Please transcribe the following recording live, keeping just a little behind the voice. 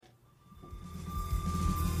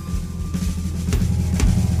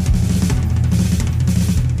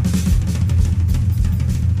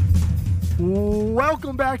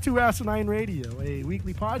Welcome back to Asinine Radio, a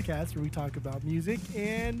weekly podcast where we talk about music,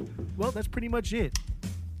 and, well, that's pretty much it.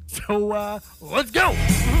 So, let's go!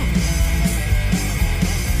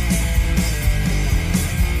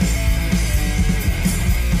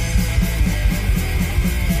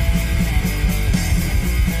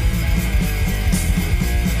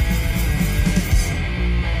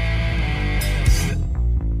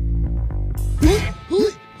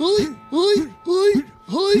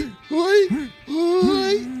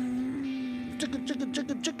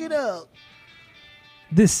 Check it out.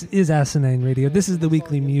 This is Asinine Radio. This is the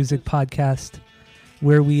weekly music podcast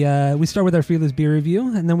where we start with our Fearless beer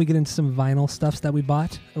review, and then we get into some vinyl stuffs that we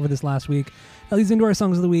bought over this last week. That leads into our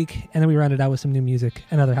songs of the week, and then we round it out with some new music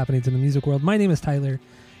and other happenings in the music world. My name is Tyler,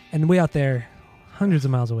 and way out there, hundreds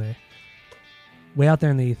of miles away, way out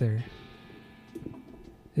there in the ether,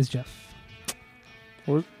 is Jeff.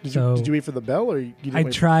 Or did you wait for the bell, or you didn't I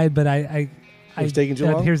wait tried, but I was taking too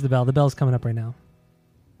long? Here's the bell. The bell's coming up right now.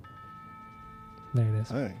 There it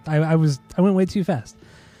is. Right. I went way too fast.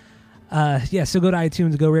 So go to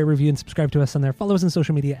iTunes, go rate, review, and subscribe to us on there. Follow us on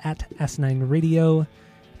social media at Asinine Radio.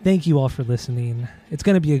 Thank you all for listening. It's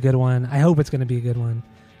going to be a good one. I hope it's going to be a good one.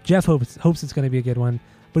 Jeff hopes it's going to be a good one,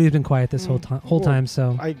 but he's been quiet this whole time.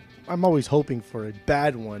 So I'm always hoping for a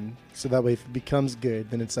bad one, so that way if it becomes good,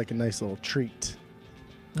 then it's like a nice little treat.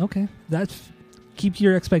 Okay, keep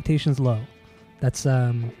your expectations low. That's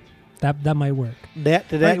that might work.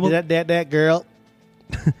 That girl.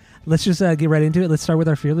 Let's just get right into it. Let's start with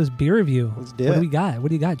our Fearless beer review. Let's do it. What do we got? What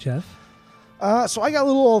do you got, Jeff? So I got a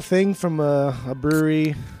little old thing from a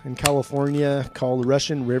brewery in California called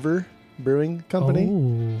Russian River Brewing Company.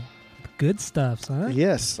 Oh, good stuff, huh?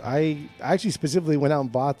 Yes, I actually specifically went out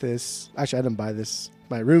and bought this. Actually, I didn't buy this.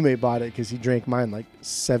 My roommate bought it because he drank mine like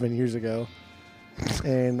 7 years ago,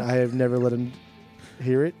 and I have never let him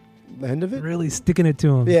hear it. The end of it. Really sticking it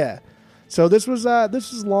to him. Yeah. So this was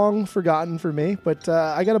long forgotten for me, but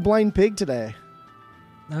I got a blind pig today.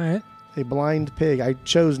 All right. A blind pig. I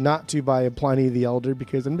chose not to buy a Pliny the Elder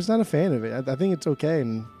because I'm just not a fan of it. I think it's okay,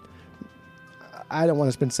 and I don't want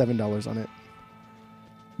to spend $7 on it.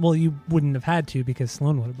 Well, you wouldn't have had to because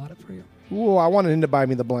Sloan would have bought it for you. Well, I wanted him to buy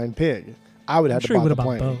me the blind pig. I would have to buy the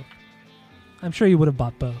Pliny. Both. I'm sure you would have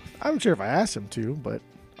bought both. I'm sure if I asked him to, but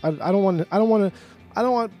I don't want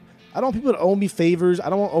people to owe me favors. I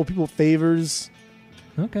don't want to owe people favors.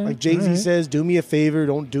 Okay. Like Jay-Z says, do me a favor,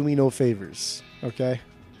 don't do me no favors. Okay?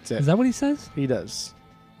 That's it. Is that what he says? He does.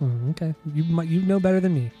 Oh, okay. You know better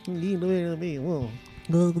than me. You know better than me. Whoa.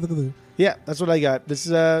 Yeah, that's what I got. This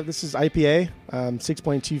is IPA,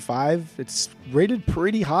 6.25. It's rated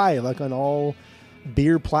pretty high, like on all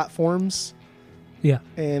beer platforms. Yeah.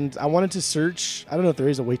 And I wanted to search. I don't know if there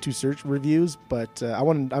is a way to search reviews, but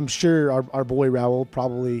I'm sure our boy Raul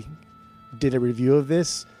probably did a review of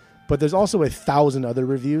this. But there's also 1,000 other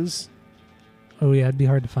reviews. Oh yeah, it'd be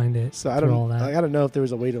hard to find it. So I don't know if there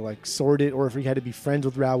was a way to like sort it, or if you had to be friends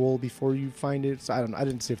with Raul before you find it. So I don't know. I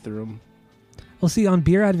didn't sift through them. Well, see, on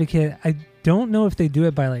Beer Advocate, I don't know if they do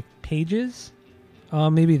it by like pages.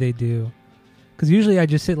 Maybe they do, because usually I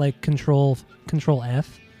just hit like Control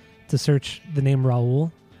F to search the name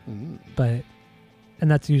Raul, and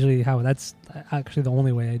that's usually that's actually the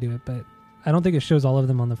only way I do it. But I don't think it shows all of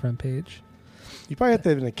them on the front page. You probably have to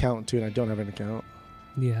have an account too, and I don't have an account.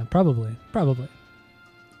 Yeah, probably.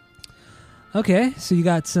 Okay, so you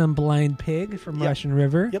got some Blind Pig from Russian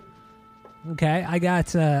River. Yep. Okay, I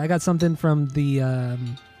got something from the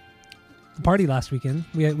party last weekend.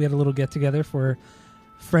 We had a little get together for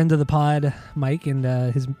friend of the pod, Mike, and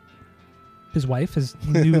his wife, his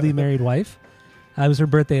newly married wife. It was her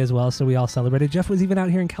birthday as well, so we all celebrated. Jeff was even out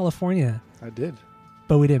here in California. I did,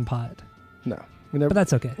 but we didn't pod. No, we never. But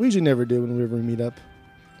that's okay. We usually never do when we ever meet up.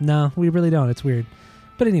 No, we really don't. It's weird.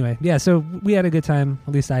 But anyway, yeah. So we had a good time.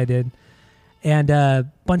 At least I did. And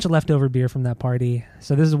a bunch of leftover beer from that party.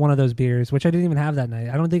 So this is one of those beers, which I didn't even have that night.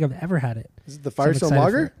 I don't think I've ever had it. Is it the Firestone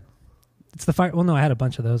Lager? It's the Well, no, I had a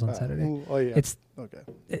bunch of those on Saturday. Oh, yeah. It's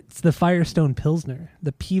the Firestone Pilsner.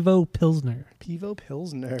 The Pivo Pilsner. Pivo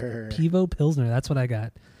Pilsner. That's what I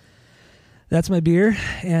got. That's my beer.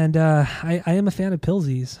 And I am a fan of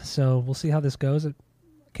Pilsies. So we'll see how this goes. I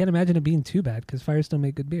can't imagine it being too bad because Firestone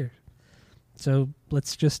make good beer. So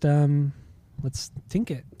let's just... let's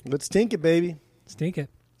tink it. Let's tink it, baby. Let's tink it.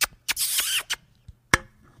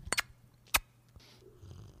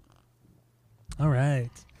 All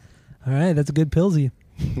right. That's a good Pilsy.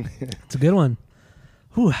 It's a good one.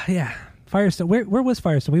 Whew, yeah. Firestone. Where was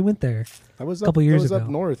Firestone? We went there a couple years ago. Up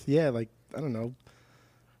north. Yeah, like, I don't know.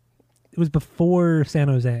 It was before San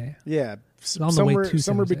Jose. Yeah. On the way to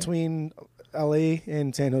somewhere between LA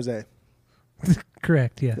and San Jose.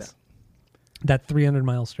 Correct, yes. Yeah. That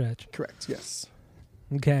 300-mile stretch. Correct. Yes.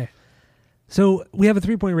 Okay. So we have a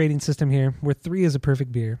 3-point rating system here where 3 is a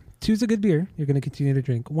perfect beer. 2 is a good beer. You're going to continue to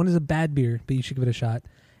drink. 1 is a bad beer, but you should give it a shot.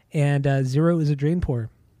 And 0 is a drain pour.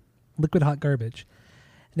 Liquid hot garbage.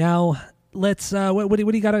 Now, let's, what do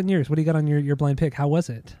you got on yours? What do you got on your blind pick? How was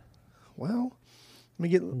it? Well, let me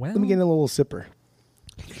get a little sipper.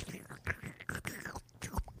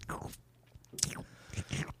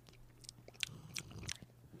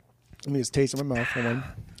 Let me just taste in my mouth. Hold on.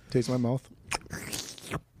 Taste in my mouth.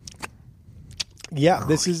 Yeah,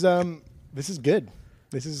 this is good.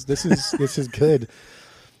 This is good.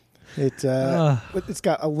 It's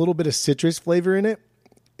got a little bit of citrus flavor in it,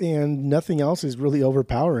 and nothing else is really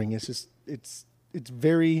overpowering. It's a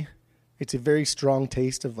very strong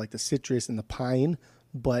taste of like the citrus and the pine,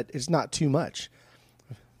 but it's not too much.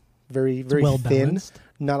 Very well thin. Balanced.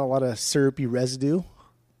 Not a lot of syrupy residue.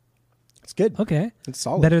 It's good. Okay. It's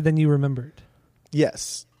solid. Better than you remembered.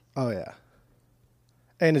 Yes. Oh yeah.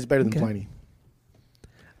 And it's better than Pliny.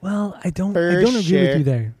 Well, I don't agree with you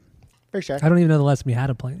there. For sure. I don't even know the last time we had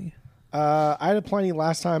a Pliny. I had a Pliny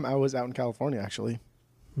last time I was out in California, actually.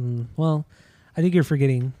 Well, I think you're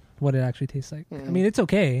forgetting what it actually tastes like. I mean, it's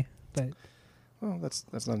okay, but well, that's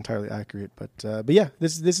not entirely accurate. But yeah,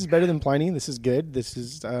 this is better than Pliny. This is good. This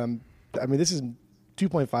is this is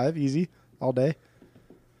 2.5 easy all day.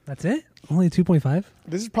 that's it. Only 2.5.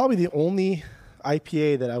 This is probably the only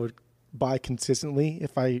IPA that I would buy consistently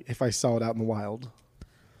if I saw it out in the wild.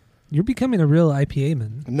 You're becoming a real IPA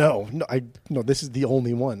man. No. This is the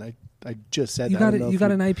only one. I just said that. You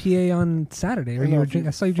got an IPA on Saturday, or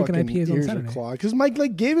I saw you drinking IPAs on Saturday. Because Mike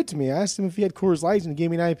gave it to me. I asked him if he had Coors Light, and he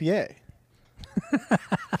gave me an IPA.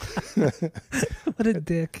 What a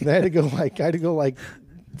dick! I had to go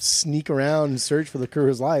sneak around and search for the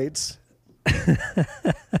Coors Lights.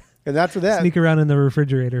 And after that, sneak around in the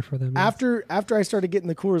refrigerator for them. After I started getting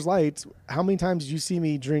the Coors Lights, how many times did you see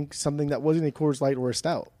me drink something that wasn't a Coors Light or a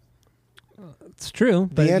stout? It's true,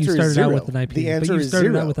 but the answer you started is zero. out with an IPA. The answer is started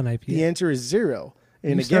zero. out with an IPA. The answer is 0.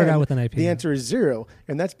 And you started out with an IPA. The answer is 0,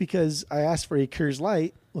 and that's because I asked for a Coors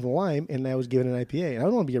Light with a lime, and I was given an IPA. And I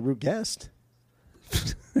don't want to be a rude guest.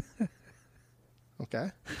 Okay.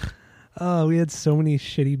 Oh, we had so many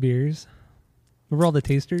shitty beers. Remember all the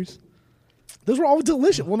tasters? Those were all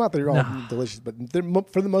delicious. Well, not that they're all delicious, but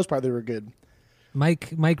for the most part, they were good.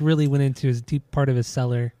 Mike really went into his deep part of his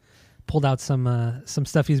cellar, pulled out some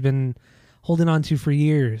stuff he's been holding on to for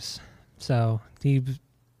years. So he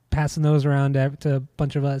passing those around to a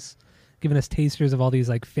bunch of us, giving us tasters of all these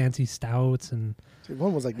like fancy stouts and.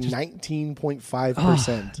 One was like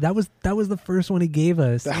 19.5%. That was the first one he gave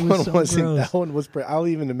us. That it was one so wasn't. gross. That one was. I'll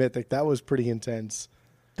even admit that was pretty intense.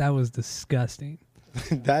 That was disgusting.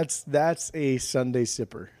 That's a Sunday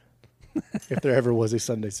sipper. If there ever was a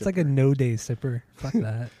Sunday sipper, It's like a no-day sipper. Fuck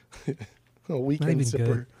that. A weekend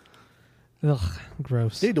sipper. Good. Ugh,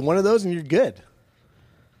 gross. Dude, one of those and you're good.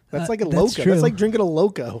 That's like a that's Loco. true. That's like drinking a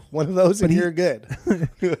Loco. One of those and you're good.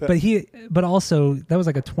 But also that was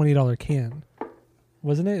like a $20 can,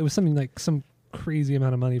 wasn't it? It was something like some crazy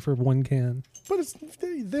amount of money for one can. But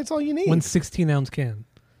that's all you need. One 16-ounce can.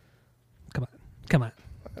 Come on.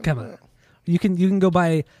 You can go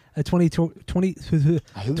buy a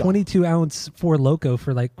 22-ounce Four Loko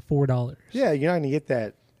for like $4. Yeah, you're not gonna get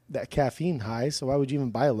that caffeine high. So why would you even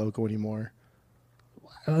buy a Loco anymore?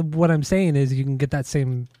 What I'm saying is you can get that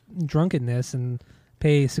same drunkenness and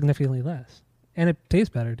pay significantly less, and it tastes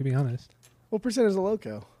better. To be honest, What percent is a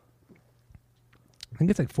Loco? I think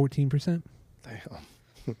it's like 14%.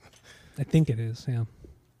 Damn. I think it is. Yeah,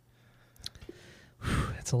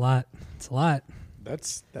 it's a lot.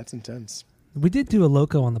 That's intense. We did do a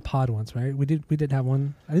Loco on the pod once, right? We did have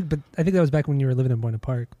one. I think that was back when you were living in Buena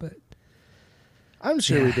Park. But I'm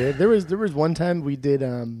sure we did. There was one time we did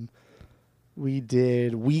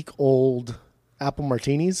week old apple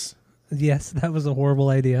martinis. yes, that was a horrible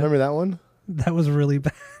idea. Remember that one? That was really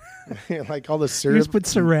bad. Like all the You syrup. just put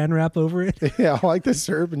saran wrap over it. Yeah, like the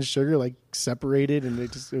syrup and sugar like separated, and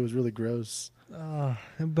it was really gross.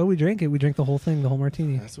 But we drank it. We drank the whole thing, the whole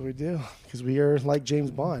martini. That's what we do because we are like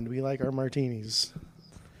James Bond. We like our martinis.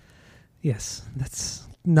 Yes, that's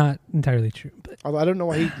not entirely true. But Although I don't know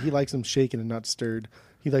why he likes them shaken and not stirred.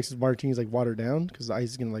 He likes his martinis like watered down because the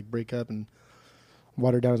ice is gonna like break up and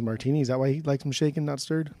water down his martini. Is that why he likes them shaken, not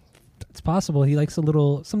stirred? it's possible. He likes something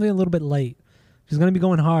a little bit light. If he's going to be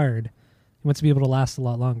going hard, he wants to be able to last a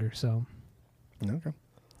lot longer. So, Okay.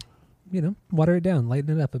 Water it down,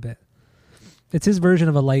 lighten it up a bit. It's his version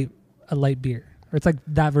of a light beer, or it's like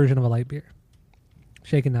that version of a light beer,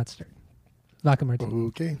 shaken not stirred, vodka martini.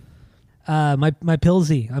 Okay. My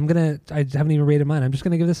Pilsy. I haven't even rated mine. I'm just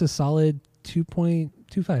gonna give this a solid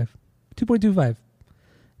 2.25. 2.25.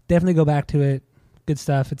 Definitely go back to it. Good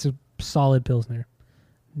stuff. It's a solid Pilsner.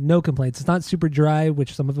 No complaints. It's not super dry,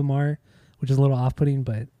 which some of them are, which is a little off-putting,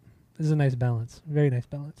 but this is a nice balance. Very nice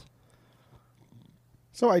balance.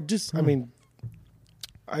 So I just Googled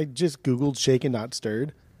shaken not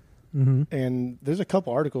stirred, and there's a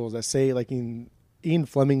couple articles that say like in Ian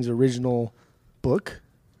Fleming's original book,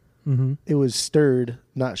 it was stirred,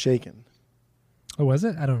 not shaken. Oh, was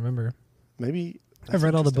it? I don't remember. Maybe I've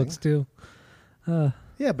read all the books too.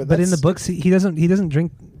 Yeah, but in the books he doesn't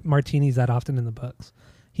drink martinis that often in the books.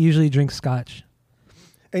 He usually drinks scotch.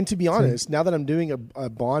 And to be honest, now that I'm doing a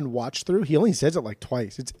Bond watch through, he only says it like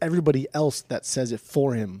twice. It's everybody else that says it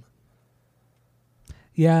for him.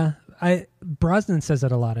 Yeah, Brosnan says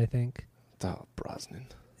it a lot, I think. Oh, Brosnan.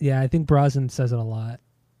 Yeah, I think Brosnan says it a lot,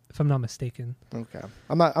 if I'm not mistaken. Okay,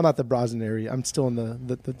 I'm not the Brosnan area. I'm still in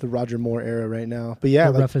the Roger Moore era right now. But yeah,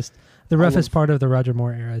 the roughest part of the Roger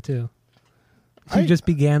Moore era too. You just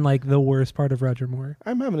began like the worst part of Roger Moore.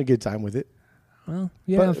 I'm having a good time with it. Well,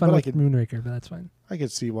 yeah, I'm fun with Moonraker, but that's fine. I can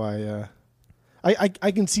see why.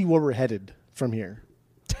 I can see where we're headed from here.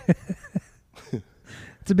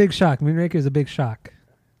 It's a big shock. Moonraker is a big shock.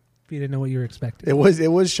 If you didn't know what you were expecting, it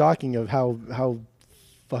was shocking of how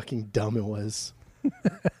fucking dumb it was.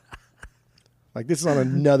 Like this is on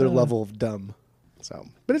another level of dumb. So,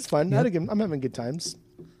 but it's fun. Yep. I'm having good times.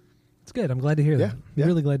 It's good. I'm glad to hear that. Yeah. I'm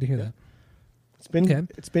really glad to hear that.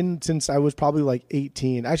 It's been since I was probably like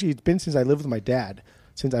 18. Actually, it's been since I lived with my dad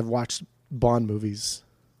since I've watched Bond movies.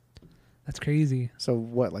 That's crazy. So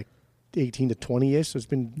what, like 18 to 20-ish? So it's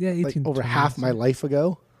been 18 like to over 20, half my life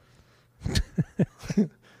ago.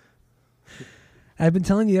 I've been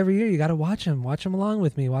telling you every year, you got to watch them. Watch them along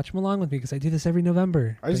with me. Watch them along with me because I do this every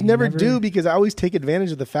November. I just never do because I always take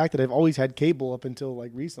advantage of the fact that I've always had cable up until like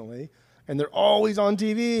recently. And they're always on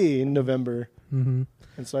TV in November. Mm-hmm.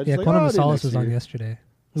 And so I just Quantum of Solace was on yesterday.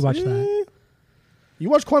 We watched that. You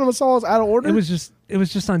watched Quantum of Solace out of order? It was just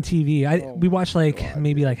on TV. We watched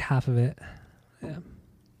maybe like half of it. Yeah,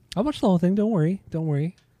 I'll watch the whole thing. Don't worry. It's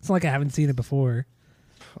not like I haven't seen it before.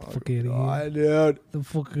 I did. The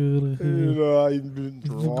fuck I've been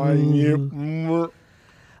trying it.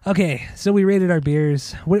 Okay, so we rated our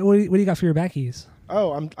beers. What do you got for your backies?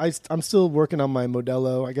 Oh, I'm still working on my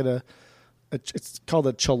Modelo. I got it's called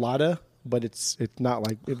a chelada, but it's not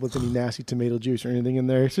like it with any nasty tomato juice or anything in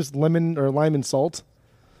there. It's just lemon or lime and salt.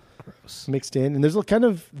 Gross. Mixed in, and there's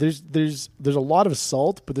a lot of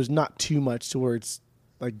salt, but there's not too much to where it's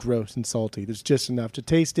like gross and salty. There's just enough to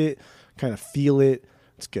taste it, kind of feel it.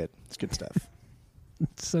 It's good. It's good stuff.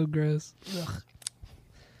 It's so gross.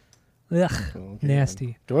 Ugh. Okay, Nasty.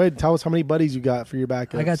 Man. Go ahead. Tell us how many buddies you got for your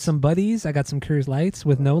backups. I got some buddies. I got some Coors Lights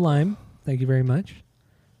with no lime. Thank you very much.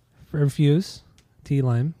 Refuse tea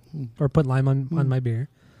lime or put lime on my beer.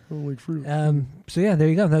 Oh, like fruit. So yeah, there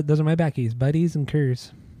you go. Those are my backies. Buddies and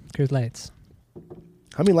Coors Lights.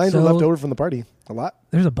 How many limes are left over from the party? A lot?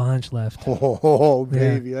 There's a bunch left. Oh,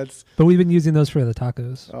 baby. Yeah. But we've been using those for the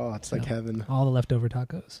tacos. Oh, it's like heaven. All the leftover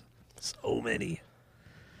tacos. So many.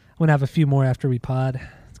 I'm going to have a few more after we pod.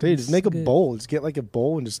 Dude, just make a bowl. Just get like a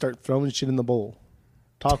bowl and just start throwing shit in the bowl.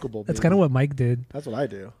 Taco bowl. That's kind of what Mike did. That's what I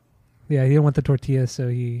do. Yeah, he didn't want the tortillas, so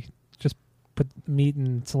he just put meat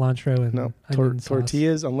and cilantro and onion sauce.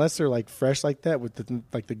 Tortillas, unless they're like fresh like that with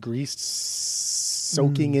the grease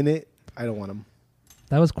soaking in it, I don't want them.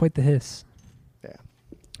 That was quite the hiss. Yeah.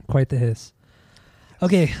 Quite the hiss.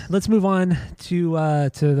 Okay, let's move on to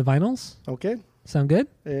the vinyls. Okay. Sound good?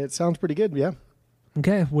 It sounds pretty good, yeah.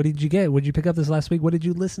 Okay, what did you get? What did you pick up this last week? What did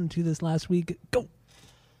you listen to this last week? Go!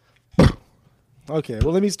 Okay,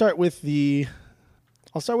 well, let me start with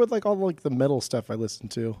I'll start with like all like the metal stuff I listen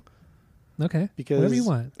to. Okay, because whatever you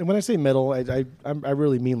want. And when I say metal, I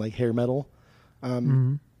really mean like hair metal.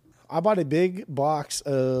 I bought a big box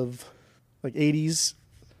of like 80s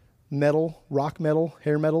metal, rock metal,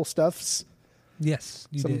 hair metal stuffs. Yes,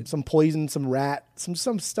 you did. Some Poison, some Rat, some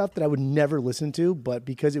stuff that I would never listen to, but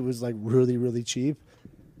because it was like really, really cheap,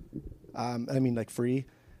 like free,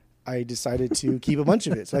 I decided to keep a bunch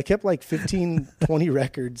of it. So I kept like 15, 20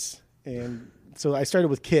 records. And so I started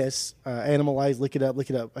with Kiss, Animalize, Lick It Up.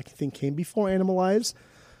 I think came before Animalize.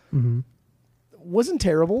 Mm-hmm. Wasn't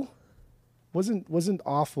terrible. Wasn't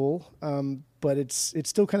awful. But it's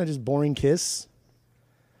still kind of just boring Kiss.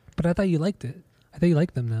 But I thought you liked it. I thought you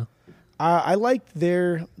like them now. I liked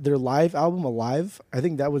their live album, Alive. I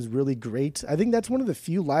think that was really great. I think that's one of the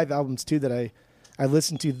few live albums, too, that I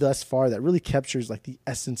listened to thus far that really captures like the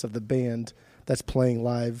essence of the band that's playing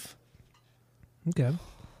live. Okay.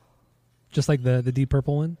 Just like the Deep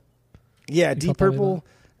Purple one? Yeah, You Deep felt that way Purple. about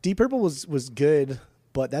Deep Purple was good,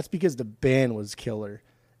 but that's because the band was killer.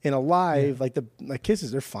 And Alive, like the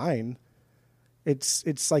Kisses, they're fine.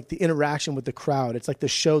 It's like the interaction with the crowd. It's like the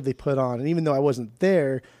show they put on. And even though I wasn't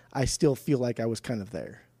there, I still feel like I was kind of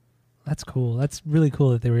there. That's cool. That's really cool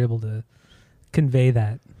that they were able to convey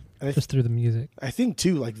that And just through the music. I think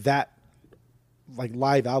too, like that, like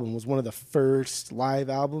live album was one of the first live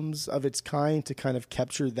albums of its kind to kind of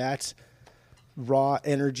capture that raw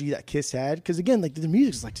energy that Kiss had. Because again, like the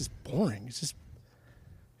music is like just boring. It's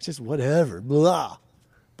just whatever, blah.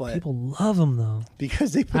 But People love them though.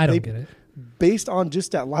 because they I don't get it. based on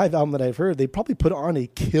just that live album that I've heard, they probably put on a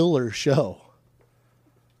killer show.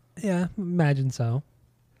 Yeah, imagine so.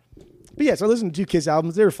 But yeah, so I listened to two Kiss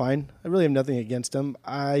albums. They were fine. I really have nothing against them.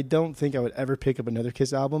 I don't think I would ever pick up another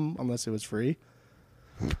Kiss album unless it was free.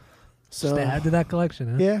 So Just add to that collection,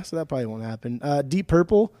 huh? yeah, so that probably won't happen. Deep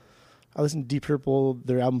Purple. I listened to Deep Purple,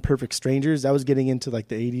 their album Perfect Strangers. That was getting into like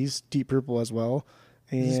the 80s. Deep Purple as well.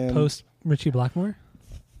 Is And this post Richie Blackmore?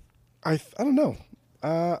 I don't know.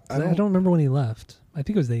 I I don't remember when he left. I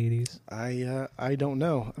think it was the 80s. I don't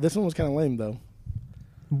know. This one was kind of lame though.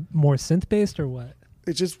 More synth based or what?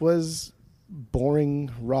 It just was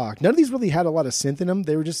boring rock. None of these really had a lot of synth in them.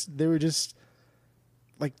 They were just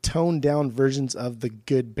like toned down versions of the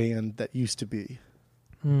good band that used to be.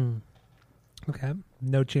 Okay.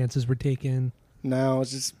 No chances were taken. Now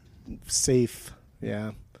it's just safe.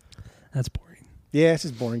 Yeah. That's boring. Yeah, it's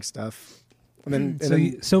just boring stuff. And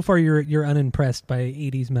then, So far you're unimpressed by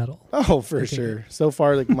 80s metal. oh, for Okay. sure. So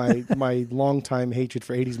far, like my longtime hatred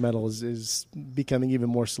for 80s metal is becoming even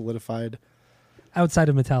more solidified. Outside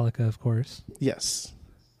of Metallica, of course. Yes.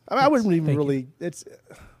 I wouldn't even Thank really, it's,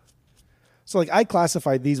 so like I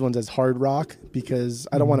classified these ones as hard rock because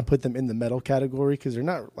I don't want to put them in the metal category because they're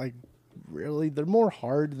not like really, they're more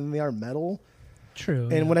hard than they are metal. True.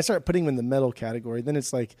 And when I start putting them in the metal category, then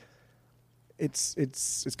it's like, it's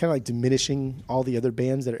kind of like diminishing all the other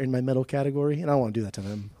bands that are in my metal category. And I don't want to do that to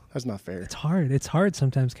them. That's not fair. it's hard. It's hard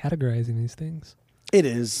sometimes categorizing these things. It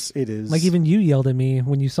is. Like even you yelled at me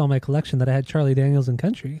when you saw my collection that I had Charlie Daniels and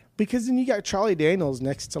country. because then you got Charlie Daniels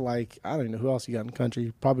next to like, I don't know who else you got in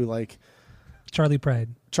country. Probably like Charlie Pride.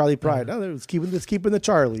 Charlie Pride. Oh, let's keep the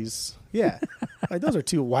Charlies. Yeah. Like those are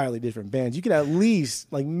two wildly different bands. You could at least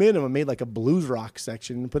like minimum made like a blues rock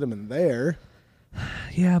section and put them in there.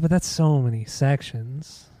 Yeah, but that's so many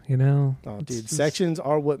sections, you know? Oh, It's- dude, it's- sections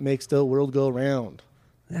are what makes the world go round.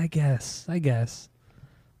 I guess.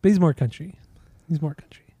 But he's more country.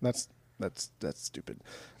 That's stupid.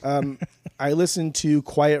 I listened to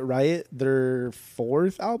Quiet Riot, their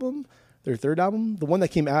third album, the one that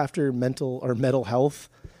came after Metal Health.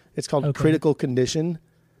 It's called Okay. Critical Condition.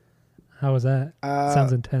 How was that?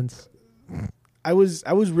 Sounds intense. I was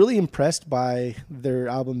really impressed by their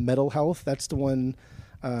album Metal Health. That's the one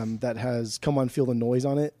that has Come On Feel the Noise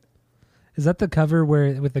on it. Is that the cover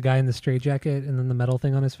where with the guy in the straitjacket and then the metal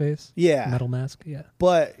thing on his face? Yeah. Metal mask? Yeah.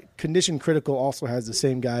 But Condition Critical also has the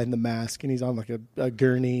same guy in the mask, and he's on like a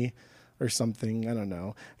gurney or something. I don't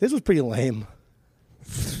know. This was pretty lame.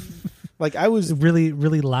 Like I was, Really,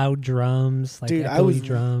 really loud drums, like dude. echoey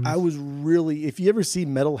drums. I was really. If you ever see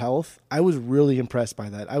Metal Health, I was really impressed by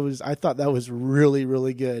that. I thought that was really,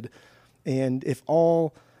 really good. And if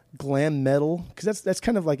all glam metal, because that's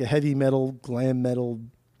kind of like a heavy metal, glam metal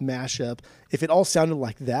mashup. If it all sounded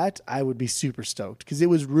like that, I would be super stoked because it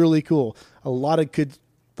was really cool. A lot of good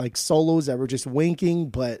like solos that were just winking,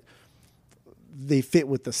 but they fit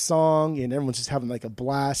with the song, and everyone's just having like a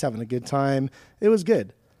blast, having a good time. It was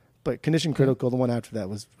good. But Condition Critical, the one after that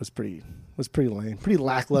was pretty lame, pretty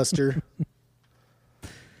lackluster.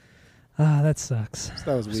 that sucks. So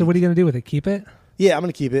that was weak. So what are you gonna do with it? Keep it? Yeah, I'm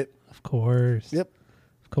gonna keep it. Of course. Yep,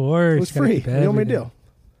 Of course. it was You gotta free. keep What do you want me to everything. do?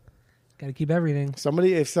 Gotta keep everything.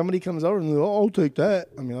 If somebody comes over and goes, oh, I'll take that.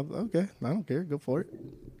 I mean, okay, I don't care. Go for it.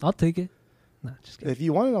 I'll take it. No, just kidding. If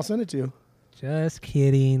you want it, I'll send it to you. Just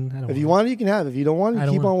kidding. I don't If you want want it, you can have it. If you don't want it, I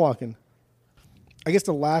don't keep want on walking. I guess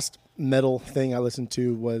the last metal thing I listened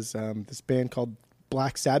to was this band called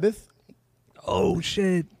Black Sabbath. it. Oh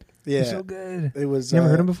shit. Yeah, They're so good. it was. You never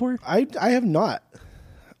heard him before? I have not.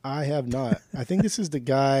 I think this is the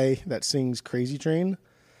guy that sings Crazy Train.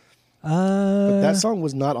 But that song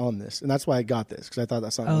was not on this, and that's why I got this because I thought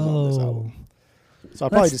that song was on this album. So I'll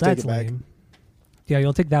probably just take it back. lame. Yeah,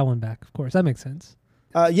 you'll take that one back, of course. That makes sense.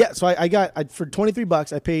 Yeah, so I got for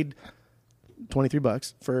 $23. I paid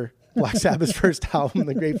 $23 for Black Sabbath's first album,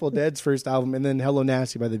 The Grateful Dead's first album, and then Hello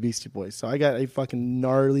Nasty by the Beastie Boys. So I got a fucking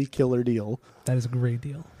gnarly killer deal. That is a great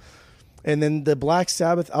deal. And then the Black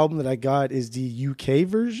Sabbath album that I got is the UK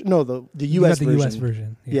version. No, the You US got the version. US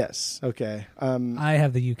version. Yeah. Yes. Okay. I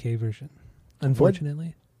have the UK version.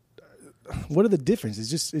 unfortunately. What are the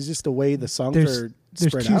differences? It's just the way the songs are There's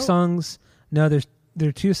spread two out? songs. No, there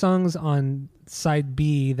are two songs on side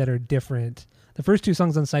B that are different. The first two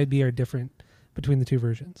songs on side B are different between the two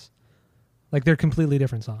versions. Like they're completely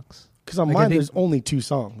different songs. Because on Like, I mine, think- there's only 2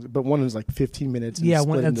 songs, but one is like 15 minutes. And Yeah, split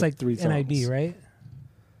one that's into like 3 songs. NIB, right?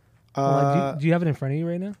 Well, do you have it in front of you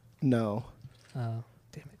right now? No. Oh,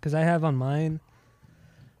 damn it. Because I have on mine,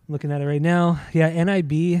 I'm looking at it right now. Yeah,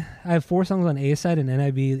 NIB. I have 4 songs on A side, and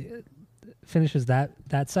NIB finishes that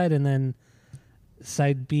side, and then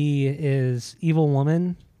side B is Evil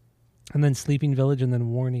Woman, and then Sleeping Village, and then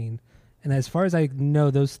Warning. And as far as I know,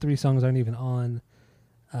 those 3 songs aren't even on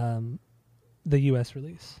the U.S.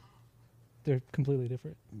 release. They're completely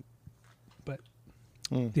different. But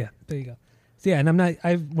yeah, there you go. So yeah,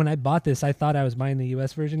 and when I bought this, I thought I was buying the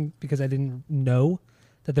US version because I didn't know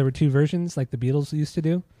that there were 2 versions like the Beatles used to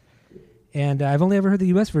do. And I've only ever heard the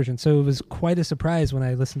US version, so it was quite a surprise when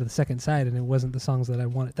I listened to the second side and it wasn't the songs that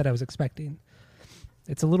I was expecting.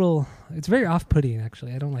 It's very off-putting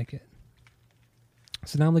actually. I don't like it.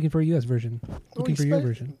 So now I'm looking for a US version. Looking for your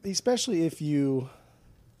version. Especially if you're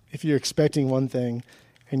expecting one thing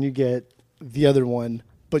and you get the other one,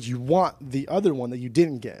 but you want the other one that you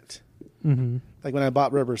didn't get. Mm-hmm. Like when I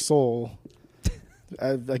bought Rubber Soul,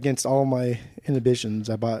 against all my inhibitions,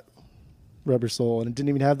 I bought Rubber Soul, and it didn't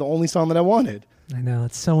even have the only song that I wanted. I know,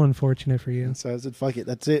 it's so unfortunate for you. And so I said, "Fuck it,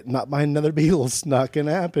 that's it. Not buying another Beatles. Not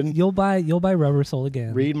gonna happen." You'll buy Rubber Soul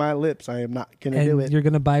again. Read my lips. I am not gonna do it. You're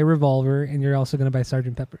gonna buy Revolver, and you're also gonna buy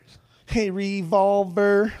Sgt. Pepper's. Hey,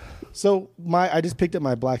 Revolver. So I just picked up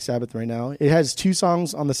my Black Sabbath right now. It has 2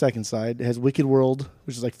 songs on the second side. It has Wicked World,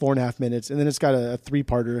 which is like 4.5 minutes, and then it's got a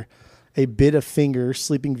 3-parter. A Bit of Finger,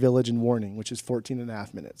 Sleeping Village, and Warning, which is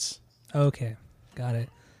 14.5 minutes. Okay, got it.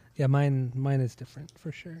 Yeah, mine is different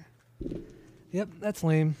for sure. Yep, that's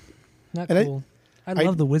lame. Not And cool. I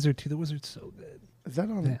love The Wizard too. The Wizard's so good. Is that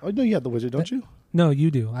on? Yeah. Oh no, you have the Wizard, don't you? No,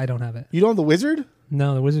 you do. I don't have it. You don't have the Wizard?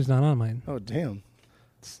 No, The Wizard's not on mine. Oh damn.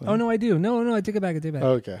 So, Oh no, I do. No, I take it back. I take it back.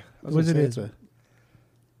 okay. I was Wizard gonna is. say,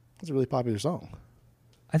 it's a really popular song.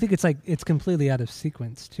 I think it's completely out of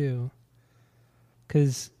sequence too.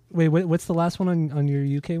 Because wait, what's the last one on your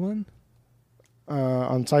UK one?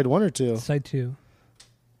 On side 1 or 2? Side 2.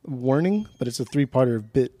 Warning, but it's a 3-parter: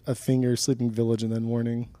 Bit of Finger, Sleeping Village, and then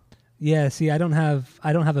Warning. Yeah, see, I don't have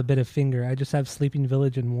a Bit of Finger. I just have Sleeping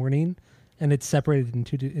Village and Warning, and it's separated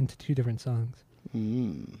into 2 different songs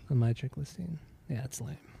on my trick listing. Yeah, it's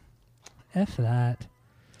lame. F that.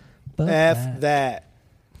 But F that.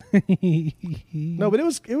 No, but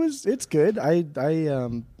it's good. I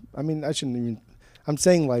mean, I shouldn't even. I'm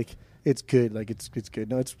saying like it's good. Like it's good.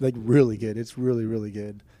 No, it's like really good. It's really really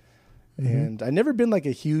good. Mm-hmm. And I've never been like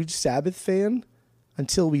a huge Sabbath fan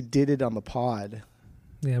until we did it on the pod.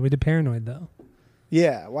 Yeah, we did Paranoid though.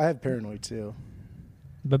 Yeah, well, I have Paranoid too.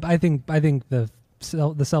 But I think the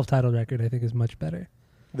self-titled record I think is much better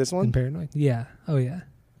This than one, Paranoid. Yeah. Oh yeah.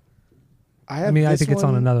 I think it's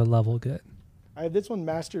on another level good. I have this one,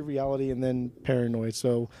 Master of Reality, and then Paranoid.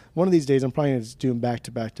 So one of these days, I'm probably going to just do them back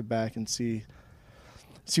to back to back and see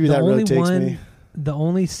where that road takes me. The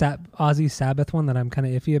only Ozzy Sabbath one that I'm kind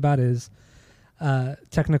of iffy about is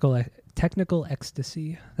Technical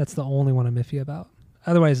Ecstasy. That's the only one I'm iffy about.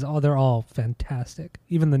 Otherwise, they're all fantastic.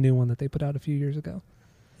 Even the new one that they put out a few years ago.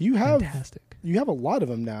 You have Fantastic. You have a lot of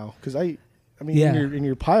them now, because I mean, Yeah. in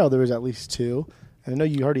your pile there was at least 2, and I know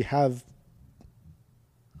you already have.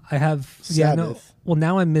 I have Sabbath. Well,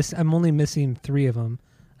 now I'm only missing 3 of them.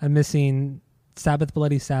 I'm missing Sabbath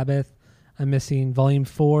Bloody Sabbath. I'm missing Volume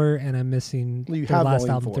 4, and I'm missing Well, you their have last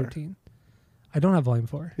Volume album 4. 13. I don't have Volume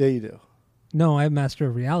 4. Yeah, you do. No, I have Master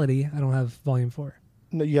of Reality. I don't have Volume 4.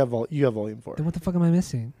 No, you have Volume 4. Then what the fuck am I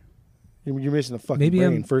missing? You're missing a fucking Maybe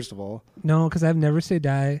brain, first of all. No, because I have Never Say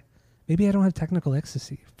Die. Maybe I don't have Technical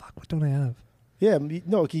Ecstasy. Fuck, what don't I have? Yeah,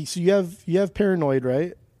 no. Okay, so you have Paranoid,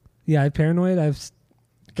 right? Yeah, I have Paranoid. I have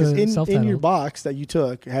Because in self-titled. your box that you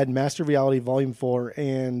took had Master of Reality Volume 4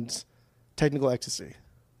 and Technical Ecstasy.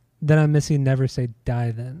 Then I'm missing Never Say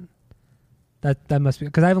Die then. That must be...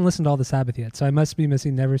 Because I haven't listened to all the Sabbath yet, so I must be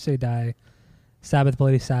missing Never Say Die, Sabbath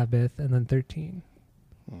Bloody Sabbath, and then 13.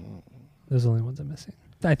 Those are the only ones I'm missing.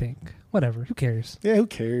 I think. Whatever. Who cares? Yeah, who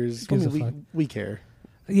cares? Gives a I mean, fuck. we care.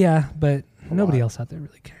 Yeah, but nobody lot. else out there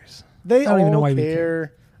really cares. They I don't all even know why we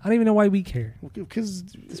care. I don't even know why we care. Because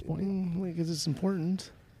At this point. because it's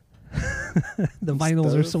important. The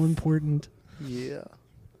vinyls are Stuff. so important. Yeah.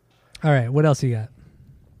 All right, what else you got?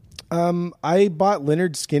 I bought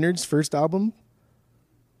Leonard Skinner's first album.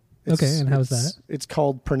 Okay, and how's that? It's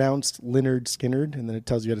called Pronounced Leonard Skinnerd, and then it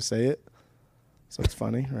tells you how to say it. So it's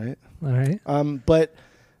funny, right? All right. But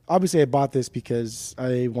obviously I bought this because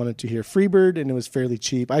I wanted to hear Freebird, and it was fairly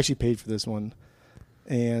cheap. I actually paid for this one,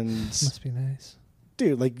 and Must be nice.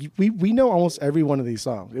 dude, like we know almost every one of these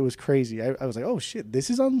songs. It was crazy. I was like, oh shit, this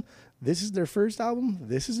is their first album.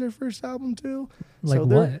 This is their first album too. Like so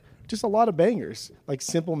what? Just a lot of bangers, like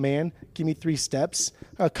Simple Man, Give Me 3 Steps.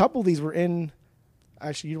 A couple of these were in.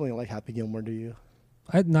 Actually, you don't really like Happy Gilmore, do you?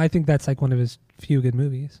 I think that's like one of his few good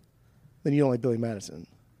movies. Then you don't like Billy Madison.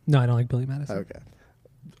 No, I don't like Billy Madison. Okay.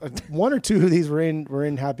 One or two of these were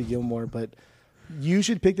in Happy Gilmore, but you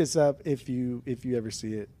should pick this up if you ever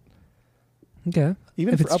see it. Okay.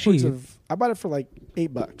 Even if for it's upwards cheap, of, I bought it for like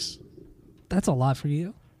 $8. that's a lot for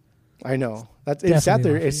you. I know. It Definitely sat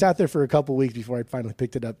there. not for It you. sat there for a couple weeks before I finally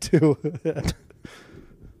picked it up too.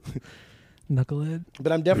 Knucklehead.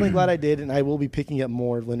 But I'm definitely glad I did, and I will be picking up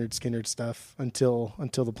more Leonard Skinner stuff until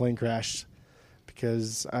the plane crashed,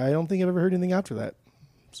 because I don't think I've ever heard anything after that.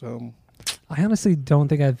 So I honestly don't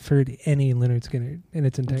think I've heard any Leonard Skinner in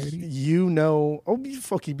its entirety.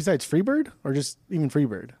 okay. Besides Freebird, or just even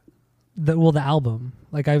Freebird. The album.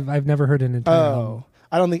 Like I've never heard an entire album.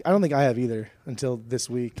 I don't think I have either until this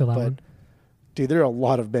week. Till that But one. dude, there are a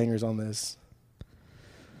lot of bangers on this.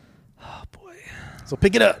 Oh boy. So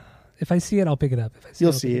pick it up. If I see it, I'll pick it up. If I see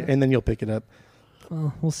You'll I'll see pick it, up. and then you'll pick it up.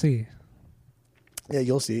 Well, we'll see. Yeah,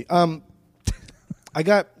 you'll see. I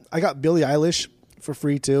got Billie Eilish for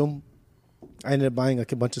free too. I ended up buying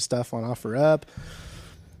like a bunch of stuff on OfferUp,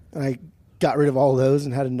 and I got rid of all of those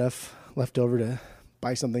and had enough left over to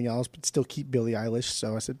buy something else, but still keep Billie Eilish.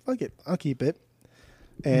 So I said, fuck it, I'll keep it.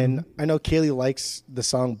 And I know Kaylee likes the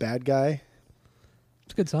song "Bad Guy,"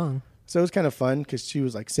 It's a good song. so it was kind of fun because she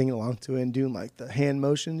was like singing along to it and doing like the hand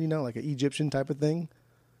motion, like an Egyptian type of thing,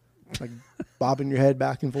 like bobbing your head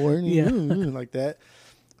back and forth, Yeah. like that.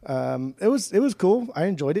 It was cool. I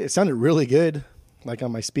enjoyed it. It sounded really good, like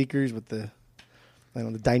on my speakers with the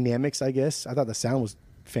dynamics. I guess I thought the sound was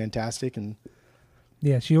fantastic, and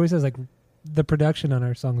Yeah, she always says like the production on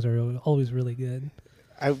her songs are always really good.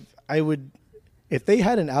 I would, if they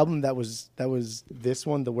had an album that was this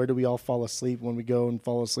one, the "Where Do We All Fall Asleep When We Go and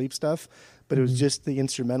Fall Asleep" stuff, but it was just the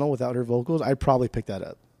instrumental without her vocals, I'd probably pick that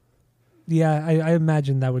up. Yeah, I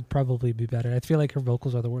imagine that would probably be better. I feel like her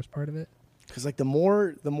vocals are the worst part of it. Because like the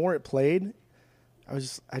more it played, I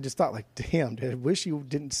just thought like, damn, dude, I wish you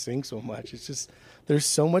didn't sing so much. It's just there's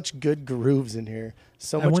so much good grooves in here,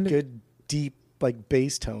 so I much wonder- good deep like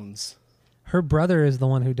bass tones. Her brother is the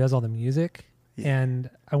one who does all the music, Yeah. and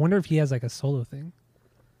I wonder if he has like a solo thing.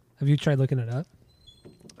 Have you tried looking it up?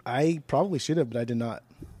 I probably should have, but I did not.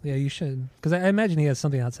 Yeah, you should, because I imagine he has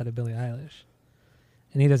something outside of Billie Eilish,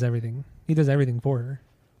 and he does everything. He does everything for her,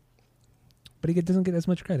 but he doesn't get as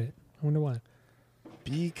much credit. I wonder why.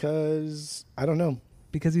 Because I don't know.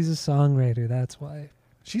 Because he's a songwriter. That's why.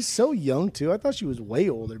 She's so young too. I thought she was way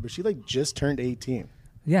older, but she like just turned 18.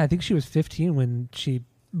 Yeah, I think she was 15 when she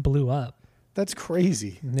blew up. That's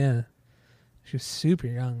crazy. Yeah, she was super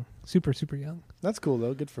young, super young. That's cool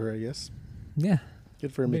though. Good for her, I guess. Yeah,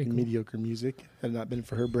 Good for her Very making cool. mediocre music. Had it not been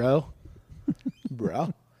for her, bro.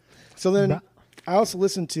 Bro. So then Bro. I also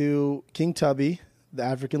listened to King Tubby, the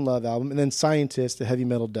African Love album, and then Scientist, the heavy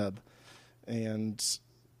metal dub. And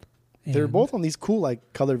they're And- both on these cool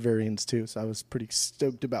like color variants too. So I was pretty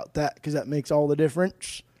stoked about that because that makes all the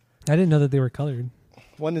difference. I didn't know that they were colored.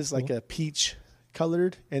 One is like a peach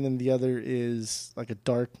colored, and then the other is like a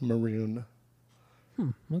dark maroon.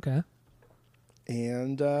 Okay.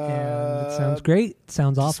 And And it sounds great.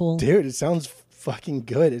 Sounds awful. dude. It sounds fucking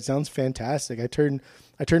good. It sounds fantastic. I turned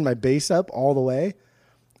my bass up all the way,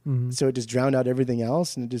 so it just drowned out everything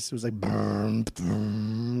else, and it was like, it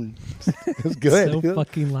was good. So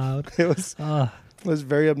fucking loud. It was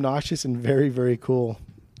very obnoxious and very very cool.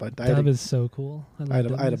 But I Dub had, is so cool. I had, love a,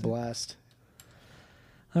 dub I had a music. blast,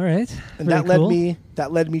 All right. and Very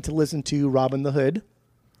that led me to listen to Robin the Hood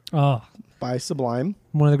Oh, by Sublime.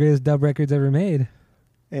 one of the greatest dub records ever made.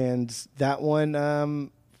 And that one,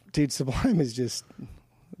 dude, Sublime is just,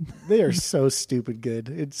 they are so stupid good.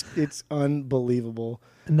 It's unbelievable.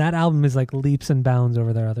 And that album is like leaps and bounds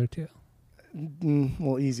over their other two.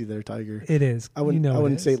 Well, easy there, Tiger. It is. I wouldn't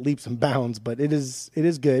it say is. leaps and bounds, but it is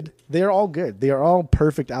good. They are all good. They are all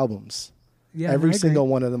perfect albums. Yeah, Every I agree. single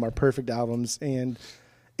one of them are perfect albums, and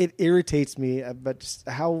it irritates me, but just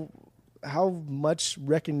how much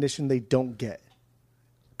recognition they don't get.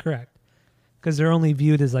 Correct. Because they're only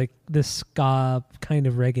viewed as like this ska kind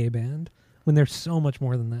of reggae band when they're so much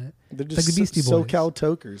more than that. They're It's just like the Beastie Boys. SoCal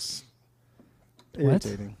tokers. What?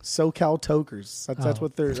 Irritating. SoCal tokers. That's Oh.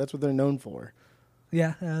 what they're known for.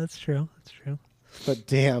 Yeah, that's true. That's true. But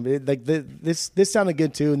damn, this sounded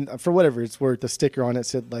good too. And for whatever it's worth, the sticker on it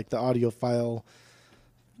said like the audiophile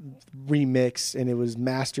remix, and it was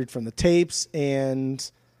mastered from the tapes,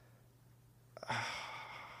 and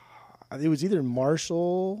it was either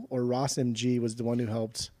Marshall or Ross MG was the one who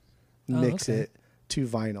helped mix it to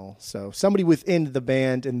vinyl. So somebody within the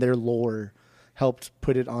band and their lore helped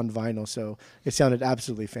put it on vinyl, so it sounded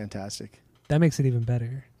absolutely fantastic. That makes it even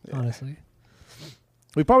better, honestly.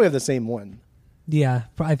 We probably have the same one. Yeah,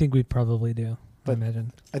 I think we probably do. But I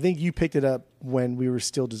imagine. I think you picked it up when we were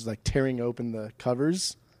still just like tearing open the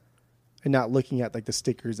covers and not looking at like the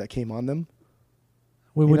stickers that came on them.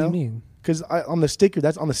 Wait, what do you mean? Because on the sticker,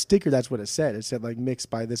 that's what it said. It said like mixed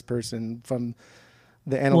by this person from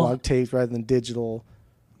the analog tapes rather than digital.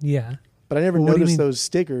 Yeah. But I never noticed those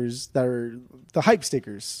stickers that are the hype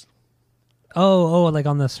stickers. Oh, like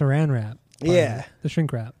on the saran wrap. Yeah. The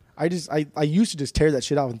shrink wrap. I used to just tear that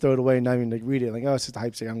shit off and throw it away and not even like read it. Like, oh, it's just a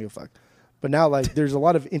hype sticker. I don't give a fuck. But now, like, there's a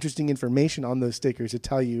lot of interesting information on those stickers to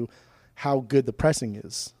tell you how good the pressing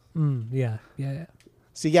is. Yeah.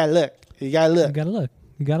 So you gotta look. You gotta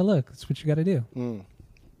look. That's what you gotta do.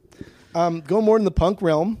 Go more in the punk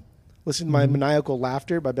realm. Listen to my Maniacal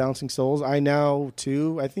Laughter by Bouncing Souls. I now,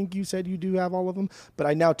 too, I think you said you do have all of them, but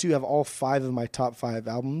I now, too, have all 5 of my top 5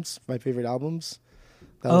 albums, my favorite albums.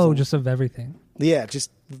 Just of everything. Yeah,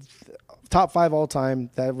 just top 5 all time.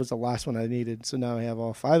 That was the last one I needed. So now I have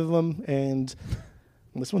all 5 of them, and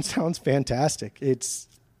this one sounds fantastic. It's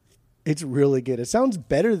really good. It sounds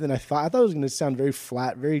better than I thought. I thought it was going to sound very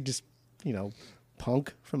flat, very just,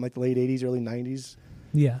 punk from like the late 80s, early 90s.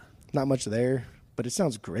 Yeah. Not much there, but it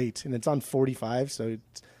sounds great. And it's on 45, so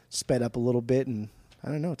it's sped up a little bit, and I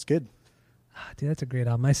don't know, it's good. Dude, that's a great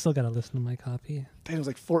album. I still got to listen to my copy. Damn, it was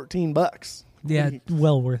like $14. Yeah,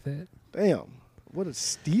 well worth it. Damn, what a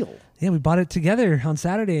steal. Yeah, we bought it together on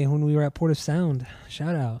Saturday when we were at Port of Sound.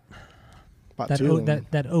 Shout out.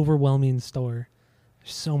 That overwhelming store.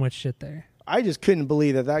 There's so much shit there. I just couldn't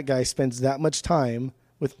believe that guy spends that much time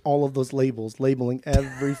with all of those labels, labeling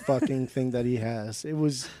every fucking thing that he has.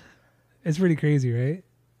 It's pretty crazy, right?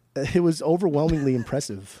 It was overwhelmingly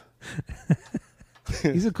impressive.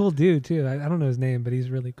 He's a cool dude, too. I don't know his name, but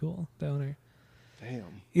he's really cool, the owner.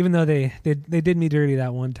 Damn. Even though they did me dirty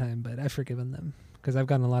that one time, but I've forgiven them because I've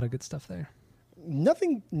gotten a lot of good stuff there.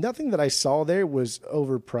 Nothing that I saw there was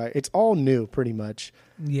overpriced. It's all new, pretty much.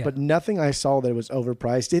 Yeah. But nothing I saw there was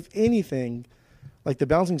overpriced. If anything, like the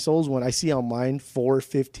Bouncing Souls one, I see online $4,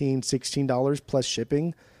 $15, $16 plus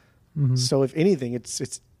shipping. Mm-hmm. So if anything,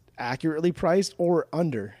 it's accurately priced or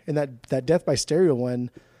under. And that Death by Stereo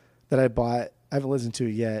one that I bought, I haven't listened to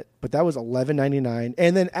it yet, but that was $11.99.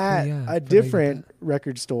 And then at a different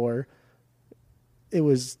record store, it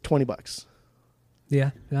was $20.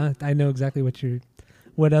 Yeah, I know exactly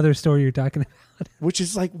what other store you're talking about. Which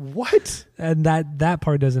is like, what? And that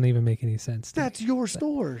part doesn't even make any sense. That's your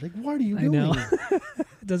store. Like, what are you doing? I know.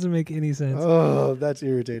 It doesn't make any sense. Oh, that's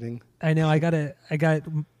irritating. I know. I got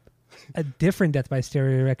a different Death by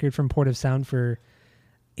Stereo record from Port of Sound for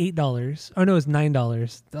 $8. Oh no, it was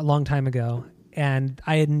 $9 a long time ago. And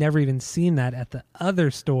I had never even seen that at the other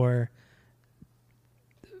store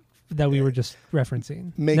that we were just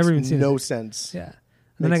referencing. Makes never even seen no sense. Yeah.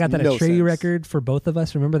 And then I got that Atreyu record for both of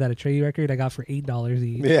us. Remember that Atreyu record I got for $8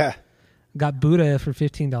 each? Yeah. Got Buddha for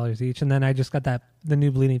 $15 each. And then I just got the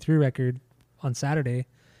new Bleeding Through record on Saturday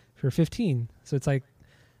for $15. So it's like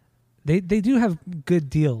they do have good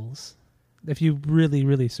deals if you really,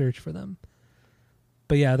 really search for them.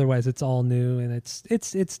 But yeah, otherwise it's all new and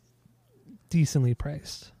it's decently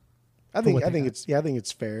priced. I think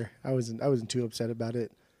it's fair. I wasn't too upset about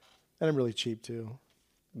it. And I'm really cheap too.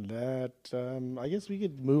 I guess we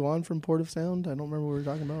could move on from Port of Sound. I don't remember what we were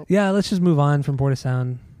talking about. Yeah, let's just move on from Port of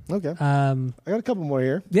Sound. Okay. I got a couple more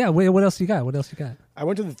here. Yeah, wait, what else you got? I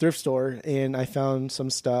went to the thrift store and I found some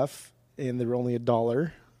stuff and they were only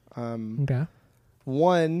 $1. Okay.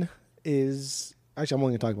 One is actually I'm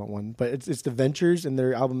only gonna talk about one, but it's the Ventures and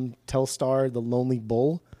their album Telstar, The Lonely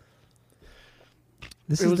Bull.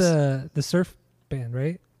 This is the surf band,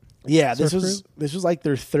 right? Yeah, this was like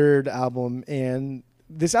their third album, and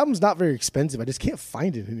this album's not very expensive. I just can't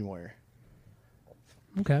find it anywhere.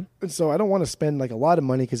 Okay. And so I don't want to spend like a lot of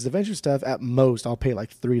money because the Venture stuff, at most, I'll pay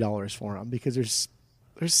like $3 for them because there's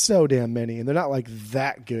so damn many, and they're not like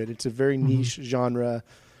that good. It's a very niche genre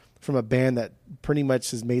from a band that pretty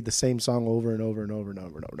much has made the same song over and over and over and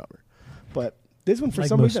over and over and over. But this one, for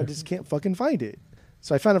some reason, I just can't fucking find it.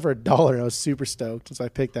 So I found it for $1, and I was super stoked. And so I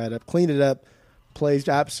picked that up, cleaned it up, plays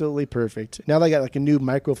absolutely perfect. Now they got like a new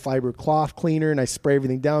microfiber cloth cleaner, and I spray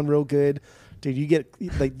everything down real good. Dude,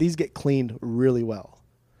 these get cleaned really well.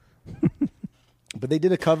 But they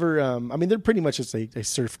did a cover. I mean, they're pretty much just a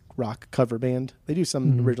surf rock cover band. They do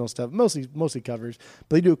some original stuff, mostly covers.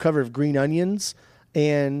 But they do a cover of Green Onions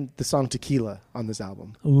and the song Tequila on this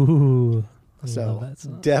album. Ooh. I love So that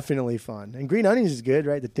song. definitely fun. And Green Onions is good,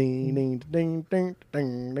 right? The ding ding ding ding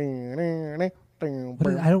ding ding ding.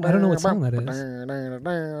 I don't know what song that is.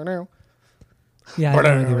 Yeah, I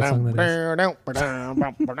don't know what song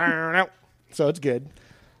that is. So it's good.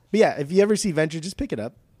 But yeah, if you ever see Venture, just pick it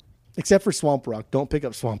up. Except for Swamp Rock. Don't pick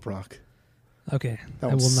up Swamp Rock. Okay, That I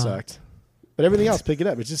one will not. sucked. But everything else, pick it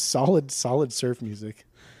up. It's just solid surf music.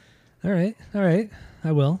 All right,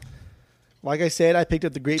 I will. Like I said, I picked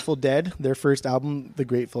up the Grateful Dead, their first album, The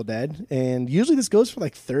Grateful Dead. And usually this goes for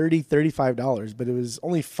like $30, $35, but it was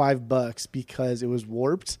only $5 because it was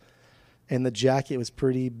warped. And the jacket was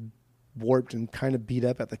pretty warped and kind of beat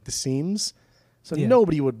up at like the seams. So Yeah.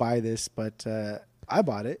 nobody would buy this, but I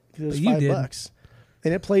bought it because it was But you did. $5.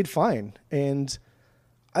 And it played fine. And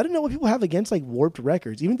I don't know what people have against like warped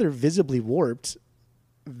records. Even if they're visibly warped,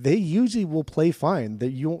 they usually will play fine. That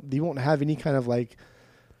you won't have any kind of like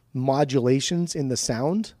modulations in the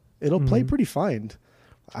sound. It'll play pretty fine.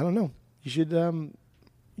 I don't know. You should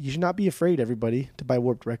not be afraid, everybody, to buy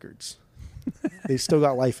warped records. They've still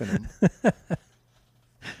got life in them.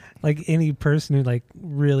 Like any person who like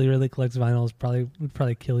really, really collects vinyls would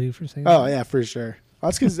probably kill you for saying Oh that. yeah, for sure.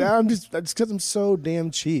 That's because I'm so damn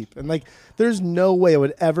cheap, and like, there's no way I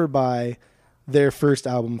would ever buy their first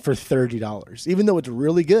album for $30, even though it's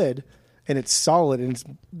really good and it's solid and it's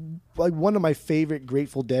like one of my favorite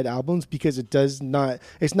Grateful Dead albums because it's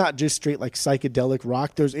not just straight like psychedelic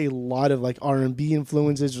rock. There's a lot of like R&B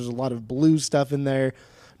influences. There's a lot of blues stuff in there,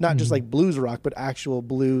 not just like blues rock, but actual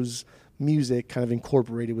blues music kind of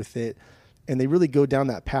incorporated with it, and they really go down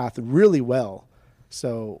that path really well.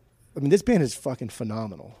 So. I mean, this band is fucking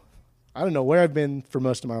phenomenal. I don't know where I've been for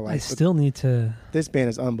most of my life. I still need to. This band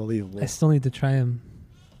is unbelievable. I still need to try them.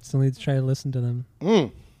 Still need to try to listen to them.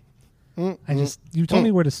 You told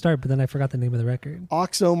me where to start, but then I forgot the name of the record.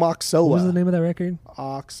 Oxomoxoa. What was the name of that record?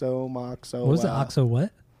 Oxomoxoa. What was it? Oxo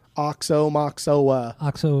what? Oxomoxoa.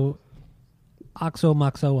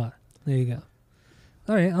 Oxomoxoa. There you go.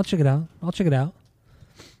 All right, I'll check it out.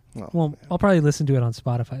 Oh, Well, I'll probably listen to it on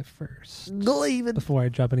Spotify first believe it. before I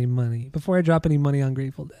drop any money. Before I drop any money on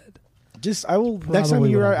Grateful Dead. I will next time Probably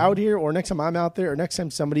you what are I'll out do. here, or next time I'm out there, or next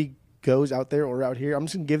time somebody goes out there or out here, I'm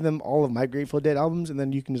just gonna give them all of my Grateful Dead albums, and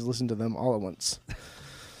then you can just listen to them all at once.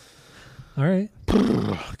 All right.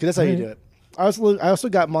 Because that's how you Right. do it. I also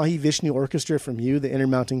got Mahi Vishnu Orchestra from you, the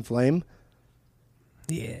Intermounting Flame.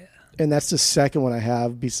 Yeah. And that's the second one I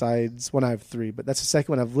have besides one. I have three, but that's the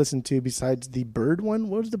second one I've listened to besides the Bird one.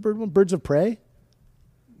 What was the Bird one? Birds of Prey?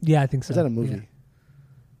 Yeah, I think so. Is that a movie? Yeah.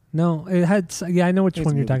 No, it had. Yeah, I know which It's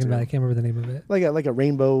one a you're movie talking about. too. I can't remember the name of it. Like a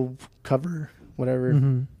rainbow cover, whatever.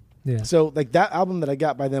 Mm-hmm. Yeah. So like that album that I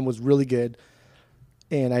got by them was really good,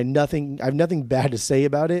 and I have nothing bad to say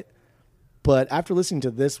about it. But after listening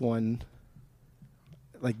to this one,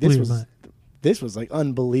 like Blew your mind. this was like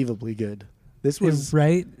unbelievably good. This was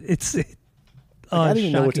right. It's. I didn't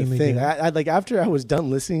even know what to shockingly think. good. I like after I was done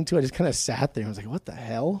listening to it, I just kind of sat there. I was like, "What the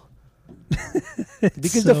hell?"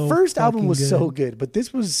 Because the so first album fucking was so good, but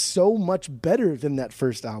this was so much better than that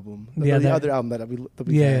first album. Yeah, the that- other album that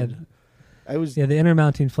we Yeah. had. I was Yeah, the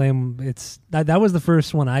Intermounting Flame. It's that was the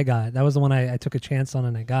first one I got. That was the one I took a chance on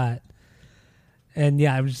and I got. And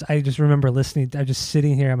yeah, I just remember listening. I was just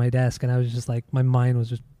sitting here at my desk and I was just like, my mind was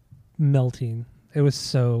just melting. It was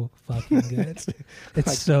so fucking good. It's like-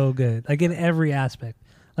 so good, like in every aspect.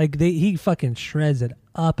 Like he fucking shreds it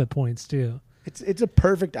up at points too. It's a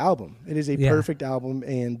perfect album. It is a Yeah. perfect album,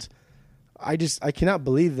 and I cannot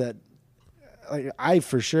believe that. Like I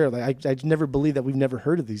for sure, like I never believed that we've never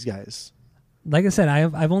heard of these guys. Like I said,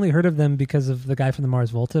 I've only heard of them because of the guy from the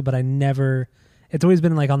Mars Volta, but I never. It's always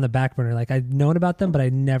been like on the back burner. Like I'd known about them, but I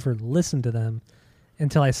never listened to them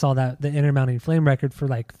until I saw the Intermounting Flame record for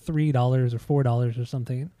like $3 or $4 or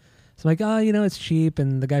something. So I'm like, it's cheap,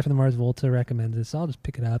 and the guy from the Mars Volta recommends it, so I'll just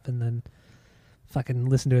pick it up and then fucking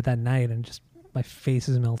listen to it that night, and just my face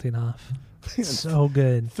is melting off. It's so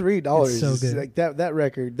good. $3 It's so is good. like that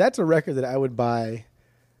record. That's a record that I would buy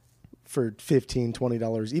for $15,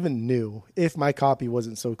 $20, even new, if my copy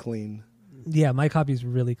wasn't so clean. Yeah, my copy's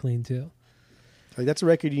really clean too. Like that's a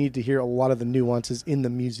record you need to hear a lot of the nuances in the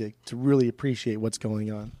music to really appreciate what's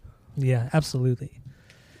going on. Yeah, absolutely.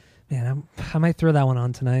 Man, I might throw that one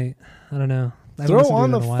on tonight. I don't know. I haven't Throw listened to on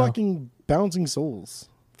it the in a while. fucking Bouncing Souls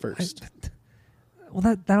first. Well,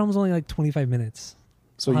 that album's only like 25 minutes.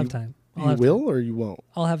 So I'll you have time. you will or you won't?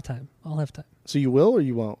 I'll have time. So you will or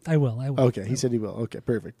you won't? I will. Okay, I he will. said he will. Okay,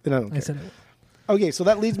 perfect. Then I don't care. I said I will. Okay, so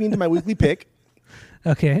that leads me into my weekly pick.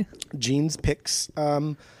 Okay. Gene's Picks.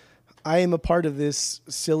 I am a part of this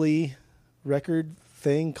silly record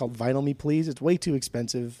thing called Vinyl Me Please. It's way too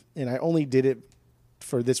expensive, and I only did it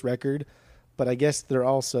for this record. But I guess they're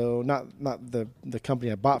also not the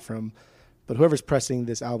company I bought from, but whoever's pressing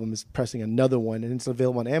this album is pressing another one, and it's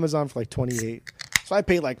available on Amazon for like $28. So I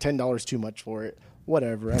paid like $10 too much for it.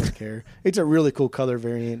 Whatever, I don't care. It's a really cool color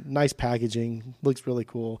variant, nice packaging, looks really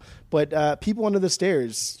cool. But People Under the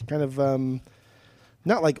Stairs, kind of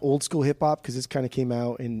not like old school hip hop, because this kind of came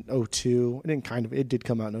out in 2002. It did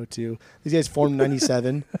come out in 2002. These guys formed in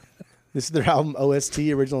 97. This is their album OST,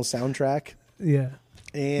 original soundtrack. Yeah.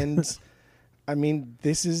 And I mean,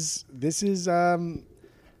 this is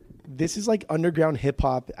like underground hip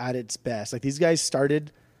hop at its best. Like, these guys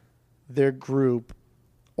started their group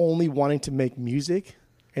only wanting to make music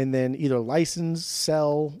and then either license,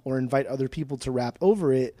 sell, or invite other people to rap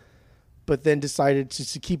over it, but then decided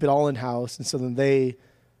to keep it all in-house, and so then they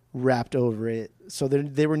rapped over it. So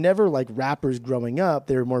they were never like rappers growing up.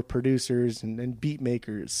 They were more producers and beat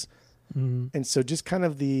makers. Mm-hmm. And so just kind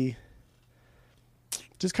of the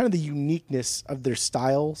uniqueness of their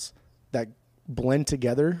styles that blend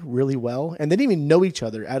together really well. And they didn't even know each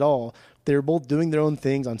other at all. They were both doing their own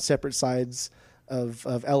things on separate sides of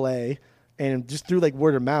LA. And just through like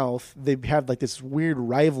word of mouth, they have like this weird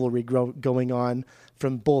rivalry going on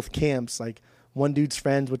from both camps. Like, one dude's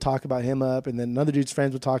friends would talk about him up, and then another dude's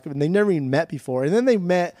friends would talk, and they never even met before. And then they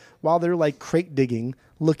met while they're like crate digging,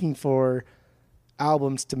 looking for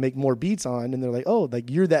albums to make more beats on, and they're like, oh, like,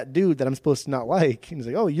 you're that dude that I'm supposed to not like. And he's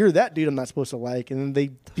like, oh, you're that dude I'm not supposed to like. And then they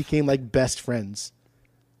became like best friends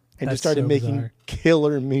and just started making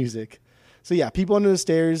killer music. So yeah, People Under the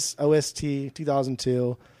Stairs, OST,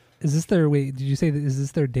 2002. Is this their, wait, did you say that, is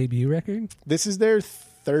this their debut record? This is their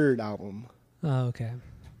third album. Oh, okay.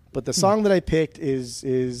 But the song that I picked is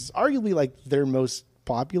arguably like their most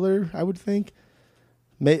popular, I would think.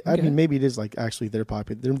 I mean, maybe it is like actually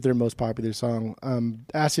their most popular song.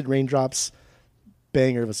 Acid Raindrops,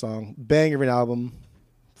 banger of a song, banger of an album.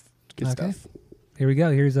 Good stuff. Here we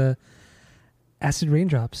go. Here's a Acid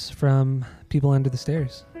Raindrops from People Under the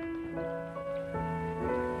Stairs.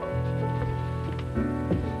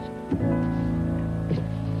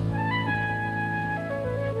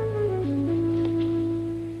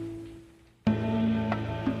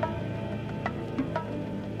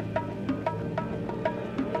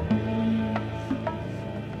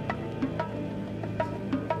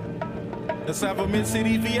 Let's have a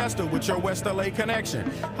mid-city fiesta with your West LA connection.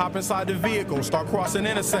 Hop inside the vehicle, start crossing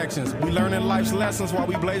intersections. We learning life's lessons while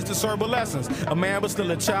we blaze the serba lessons. A man but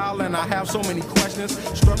still a child, and I have so many questions.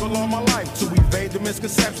 Struggle all my life to evade the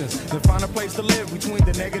misconceptions. Then find a place to live between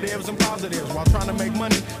the negatives and positives. While trying to make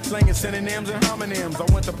money, slinging synonyms and homonyms.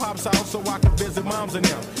 I went to Pop's house so I could visit moms and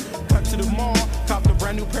them. Cut to the mall, copped a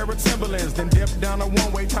brand new pair of Timberlands. Then dipped down a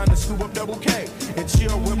one-way, time to scoop up double K. And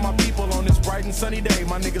chill with my people on this bright and sunny day.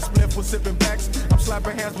 My nigga Spliff was sipping backs. I'm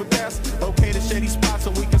slapping hands with that's okay, the shady spot so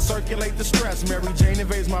we can circulate the stress. Mary Jane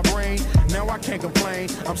invades my brain, now I can't complain.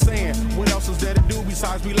 I'm saying, what else is there to do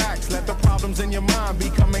besides relax? Let the problems in your mind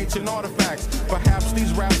become ancient artifacts. Perhaps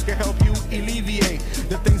these raps can help you alleviate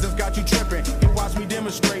the things that's got you tripping. You watch me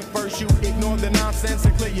demonstrate. First you ignore the nonsense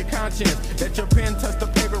and clear your conscience. Let your pen touch the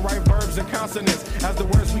paper, write verbs and consonants. As the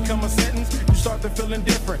words become a sentence, you start to feel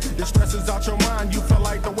indifferent. The stress is out your mind, you feel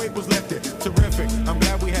like the weight was lifted. Terrific, I'm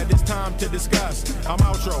glad we had this time to discuss. I'm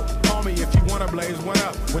outro, call me if you wanna blaze one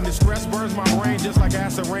up. When the stress burns my brain just like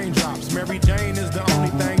acid raindrops. Mary Jane is the only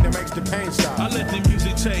thing that makes the pain stop. I let the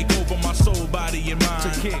music take over my soul, body, and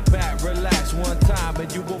mind. To kick back, relax one time,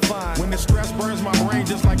 and you will find. When the stress burns my brain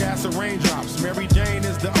just like acid raindrops. Mary Jane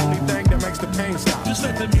is the only thing that makes the pain stop. Just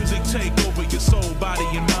let the music take over your soul, body,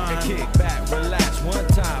 and mind. And kick back, relax one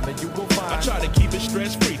time, and you will find. I try to keep it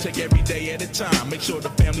stress-free, take every day at a time. Make sure the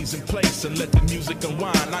family's in place and let the music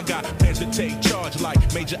unwind. I got plans to take charge like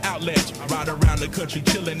major outlets. Ride around the country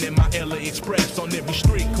chilling in my LA Express on every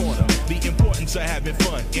street corner. The importance of having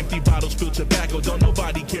fun. Empty bottles, fill tobacco. Don't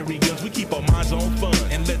nobody carry guns. We keep our minds on fun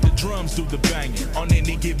and let the drums do the banging. On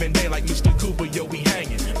any given day, like Mr. Cooper, yo, we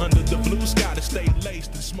hanging under the blue sky to stay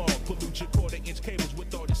laced and small. Pollute your quarter-inch cables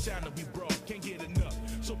with all the sound that we brought. Can't get enough.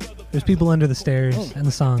 So brother, There's People Under the Stairs and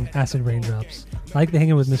the song Acid Raindrops. I like the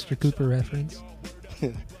Hanging with Mr. Cooper reference.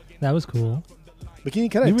 That was cool. But can you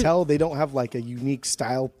kind of tell they don't have like a unique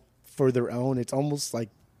style for their own? It's almost like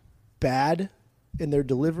bad in their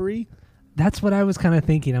delivery. That's what I was kind of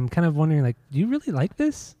thinking. I'm kind of wondering, like, do you really like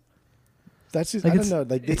this? That's just, like, I don't know.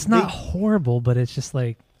 Like it's not horrible, but it's just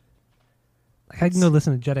like I can go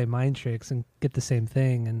listen to Jedi Mind Tricks and get the same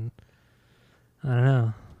thing. And I don't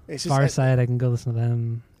know. It's just, Far Side, I can go listen to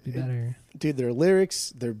them. be better. Dude, their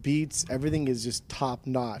lyrics, their beats, everything is just top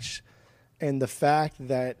notch. And the fact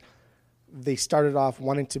that they started off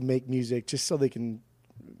wanting to make music just so they can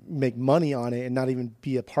make money on it and not even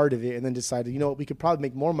be a part of it, and then decided, you know what, we could probably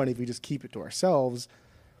make more money if we just keep it to ourselves.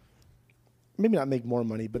 Maybe not make more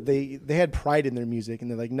money, but they had pride in their music,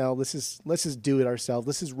 and they're like, no, let's just do it ourselves.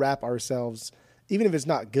 Let's just rap ourselves, even if it's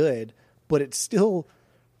not good, but it's still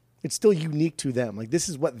unique to them. Like, this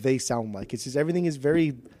is what they sound like. It's just everything is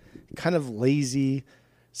very kind of lazy.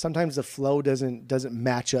 Sometimes the flow doesn't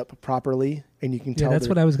match up properly, and you can tell. Yeah, that's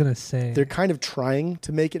what I was gonna say. They're kind of trying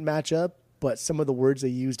to make it match up, but some of the words they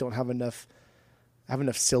use don't have enough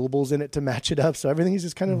syllables in it to match it up. So everything is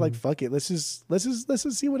just kind of like, fuck it. Let's just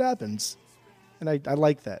see what happens. And I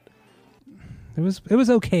like that. It was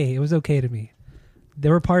okay. It was okay to me.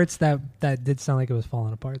 There were parts that did sound like it was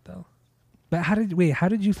falling apart though. But how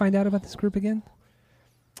did you find out about this group again?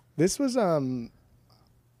 This was I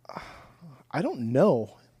don't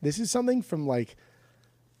know. This is something from like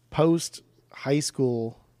post high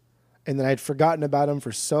school, and then I'd forgotten about them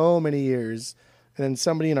for so many years. And then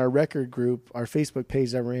somebody in our record group, our Facebook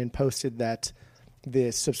page that we're in, posted that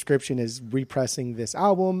this subscription is repressing this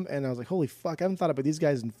album, and I was like, holy fuck, I haven't thought about these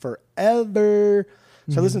guys in forever.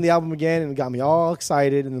 So I listened to the album again, and it got me all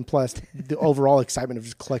excited, and then plus the overall excitement of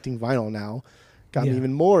just collecting vinyl now got me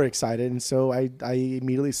even more excited. And so I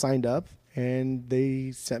immediately signed up, and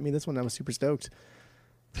they sent me this one. I was super stoked.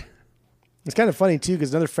 It's kind of funny too,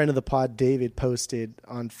 because another friend of the pod, David, posted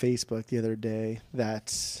on Facebook the other day that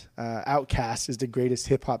Outkast is the greatest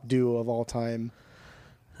hip hop duo of all time.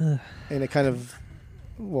 And it kind of,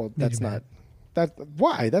 well, that's not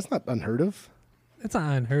unheard of. It's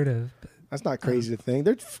not unheard of. But, that's not crazy to think.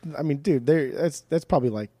 That's probably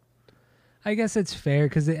like. I guess it's fair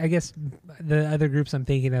because I guess the other groups I'm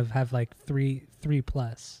thinking of have like three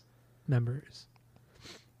plus members.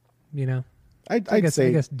 You know, I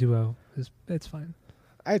guess duo it's fine.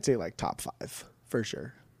 I'd say like top 5 for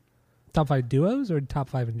sure. Top 5 duos or top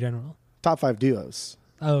 5 in general? Top 5 duos.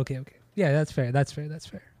 Oh, okay. Yeah, that's fair.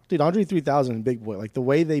 Dude, Andre 3000 and Big Boy, like the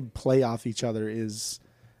way they play off each other is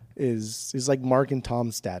like Mark and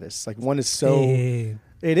Tom status. Like one is so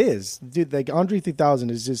it is. Dude, like Andre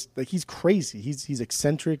 3000 is just like, he's crazy. He's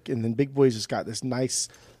eccentric, and then Big Boy's just got this nice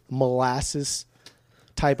molasses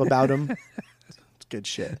type about him. It's good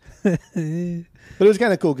shit. But it was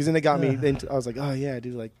kind of cool because then it got me I was like, oh yeah,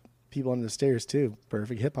 dude, like People Under the Stairs too.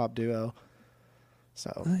 Perfect hip hop duo.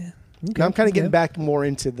 So okay. now I'm kind of getting back more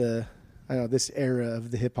into this era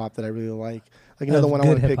of the hip hop that I really like. Like another one I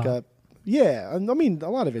want to pick up. Yeah, I mean a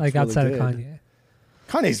lot of it's like really outside good. of Kanye.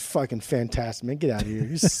 Kanye's fucking fantastic, man. Get out of here.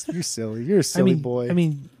 You're silly. You're a silly boy. I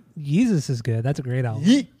mean, Yeezus is good. That's a great album.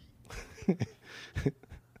 Yeet.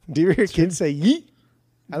 Do you ever hear kids say yeet?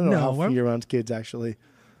 I don't know how often you're around kids, actually.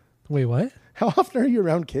 Wait, what? How often are you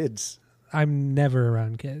around kids? I'm never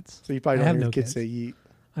around kids. So you probably don't hear kids say yeet.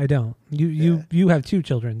 I don't. You have 2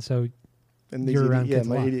 children, so and you're around kids.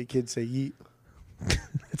 Yeah, my idiot kids say yeet.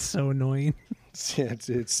 It's so annoying. Yeah,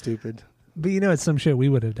 it's stupid. But it's some shit we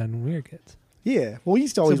would have done when we were kids. Yeah. Well, we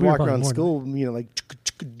used to always walk around school, like,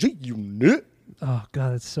 you nut. Oh,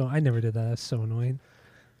 God, that's so... I never did that. That's so annoying.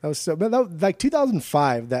 That was so... But like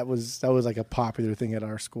 2005, that was like a popular thing at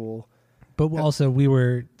our school. But also, we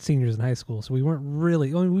were seniors in high school, so we weren't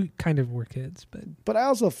really... I mean, we kind of were kids, but... But I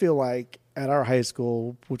also feel like at our high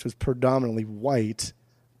school, which was predominantly white,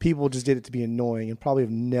 people just did it to be annoying and probably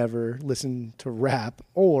have never listened to rap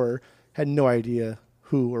or had no idea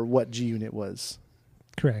who or what G-Unit was.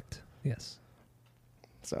 Correct. Yes.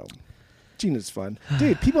 So, G-Unit's fun.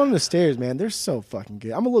 Dude, People Under the Stairs, man, they're so fucking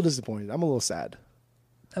good. I'm a little disappointed. I'm a little sad.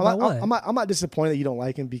 About what? I'm not disappointed that you don't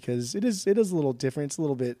like him because it is a little different. It's a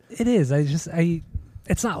little bit... It is.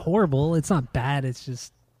 It's not horrible. It's not bad. It's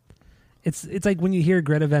just... It's like when you hear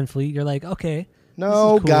Greta Van Fleet, you're like, okay...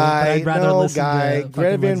 No, cool, guy. To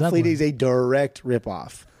Greta Van Fleet is a direct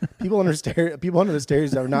ripoff. People Under the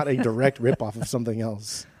Stairs are not a direct ripoff of something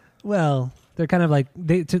else. Well, they're kind of like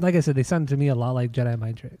like I said, they sound to me a lot like Jedi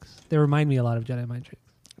Mind Tricks. They remind me a lot of Jedi Mind Tricks.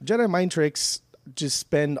 Jedi Mind Tricks just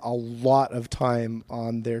spend a lot of time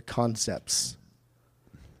on their concepts,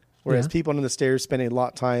 whereas People Under the Stairs spend a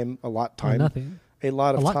lot of time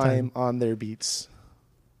on their beats.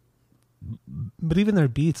 But even their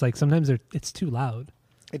beats, like sometimes it's too loud.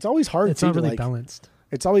 It's always hard. It's not really balanced.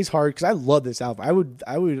 It's always hard because I love this album.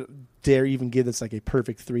 I would dare even give this like a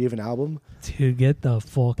perfect 3 of an album. To get the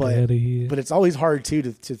fuck out of here. But it's always hard too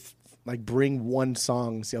to like bring one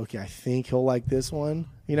song and say, okay, I think he'll like this one.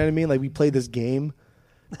 You know what I mean? Like we play this game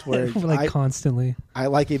To where like constantly. I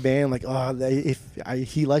like a band like,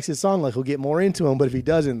 he likes his song, like he'll get more into him, but if he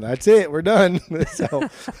doesn't, that's it, we're done. so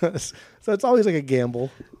it's always like a gamble.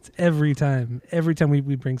 It's every time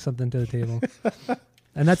we bring something to the table.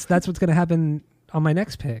 And that's what's going to happen on my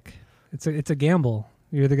next pick. It's a gamble.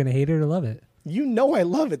 You're either going to hate it or love it. You know I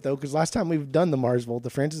love it though, because last time we've done the Mars Volta,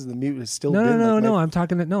 Francis and the Mute has still been no. I'm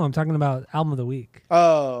talking about album of the week.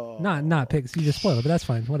 Oh, not picks. You just spoiled it, but that's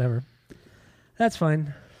fine. Whatever. That's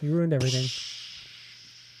fine. You ruined everything.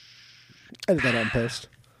 Edit that on post.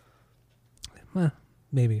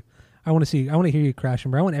 Maybe. I want to hear you crash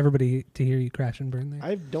and burn. I want everybody to hear you crash and burn there.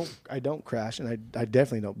 I don't crash, and I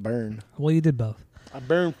definitely don't burn. Well, you did both. I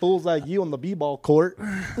burn fools like you on the b-ball court.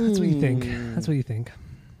 That's what you think. That's what you think.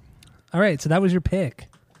 All right, so that was your pick.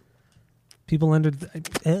 People under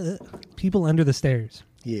the stairs.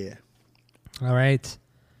 Yeah. All right.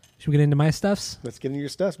 Should we get into my stuffs? Let's get into your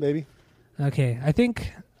stuffs, baby. Okay, I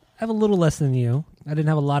think I have a little less than you. I didn't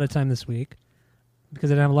have a lot of time this week because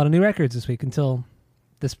I didn't have a lot of new records this week until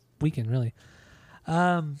this weekend, really.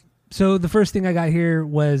 So the first thing I got here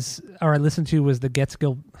I listened to was the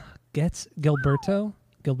Gilberto,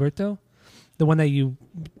 the one that you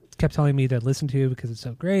kept telling me to listen to because it's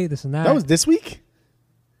so great, this and that. That was this week?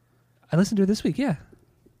 I listened to it this week, yeah.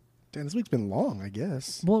 Damn, this week's been long, I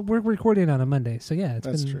guess. Well, we're recording on a Monday, so yeah,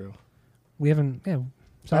 that's true. We haven't, yeah.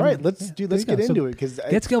 So all right, let's get into it because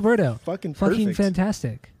Gets Gilberto. Fucking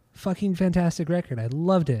fantastic. Fucking fantastic record. I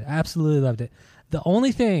loved it. Absolutely loved it. The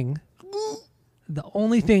only thing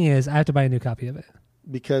is I have to buy a new copy of it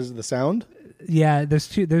because of the sound. Yeah, there's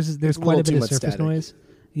quite a bit of surface static. noise.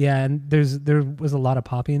 Yeah, and there was a lot of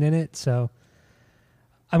popping in it, so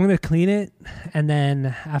I'm gonna clean it, and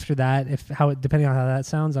then after that, depending on how that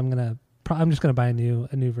sounds, I'm just gonna buy a new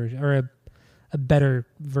version or a better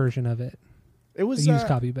version of it. It was a used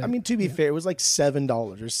copy, but I mean, to be fair, it was like $7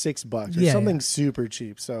 or $6 or something super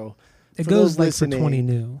cheap. So it goes like for 20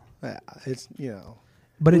 new. It's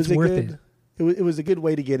but it's worth it. It was a good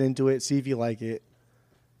way to get into it, see if you like it.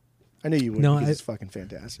 I knew you would because it's fucking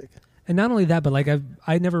fantastic. And not only that, but like I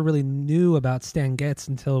never really knew about Stan Getz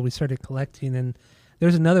until we started collecting. And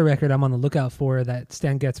there's another record I'm on the lookout for that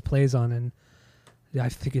Stan Getz plays on, and I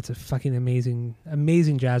think it's a fucking amazing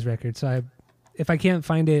jazz record. So if I can't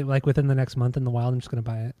find it like within the next month in the wild, I'm just gonna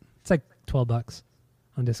buy it. It's like $12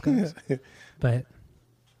 on Discogs. But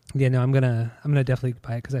yeah, no, I'm gonna definitely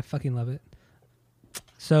buy it because I fucking love it.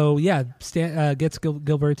 So yeah, Stan Getz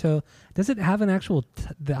Gilberto. Does it have the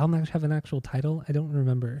album have an actual title? I don't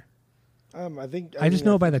remember. I just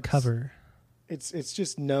know it by the cover. It's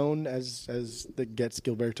just known as the Getz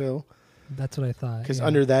Gilberto. That's what I thought. Because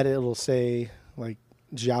under that it'll say like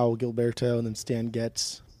João Gilberto and then Stan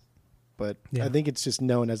Getz. But I think it's just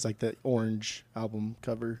known as like the orange album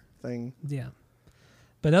cover thing. Yeah.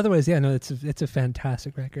 But otherwise, yeah, no, it's a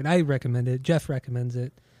fantastic record. I recommend it. Jeff recommends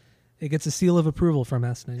it. It gets a seal of approval from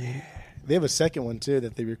S90. They have a second one too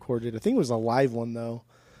that they recorded. I think it was a live one though.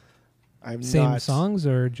 Same songs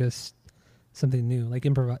or just something new, like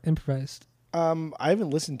improvised? I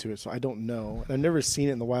haven't listened to it, so I don't know. I've never seen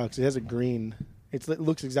it in the wild because it has a green. It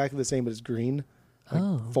looks exactly the same, but it's green,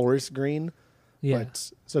 like forest green. Yeah.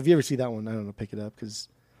 So if you ever see that one, I don't know, pick it up because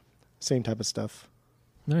same type of stuff.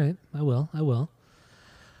 All right, I will.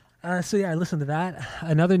 So yeah, I listened to that.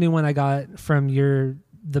 Another new one I got from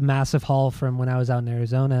the massive haul from when I was out in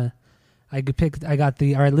Arizona. I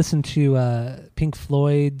listened to Pink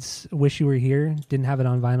Floyd's "Wish You Were Here." Didn't have it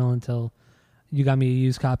on vinyl until you got me a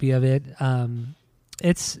used copy of it.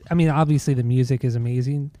 Obviously the music is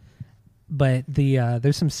amazing, but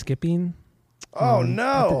there's some skipping. Oh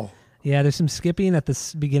no! There's some skipping at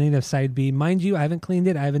the beginning of side B. Mind you, I haven't cleaned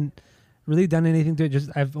it. I haven't really done anything to it.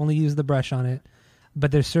 I've only used the brush on it.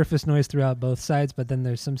 But there's surface noise throughout both sides. But then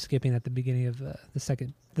there's some skipping at the beginning of the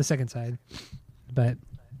second side. But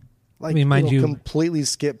mind you, completely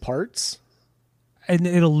skip parts, and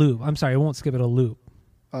it'll loop. I'm sorry, it won't skip. It'll loop.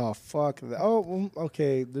 Oh fuck! Oh,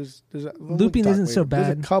 okay. There's looping isn't so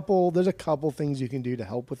bad. There's a couple things you can do to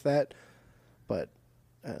help with that, but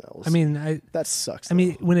I don't know. That sucks.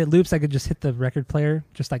 When it loops, I could just hit the record player,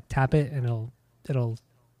 just like tap it, and it'll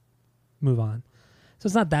move on. So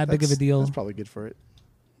it's not that big of a deal. That's probably good for it.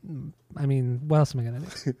 What else am I gonna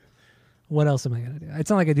do? What else am I gonna do? It's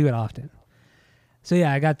not like I do it often. So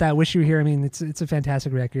yeah, I got that. Wish You Were Here. It's a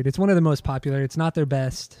fantastic record. It's one of the most popular. It's not their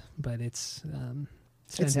best, but it's not.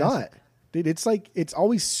 Dude, it's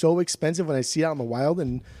always so expensive when I see it out in the wild,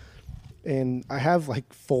 and I have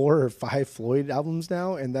like 4 or 5 Floyd albums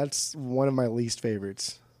now, and that's one of my least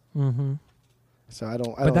favorites. Mm-hmm. So I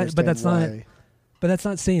don't understand why. But that's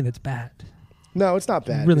not saying it's bad. No, it's not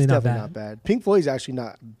bad. Really it's not definitely not bad. Pink Floyd's actually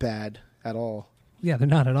not bad at all. Yeah, they're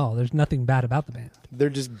not at all. There's nothing bad about the band. They're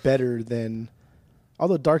just better than.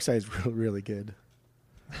 Although Dark Side is really good.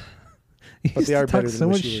 You But used they are to better talk than so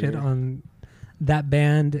much Wish You Were shit Here. on that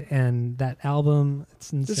band and that album.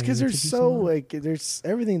 It's insane. Just because It they're took you so long. like, there's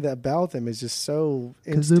everything that about them is just so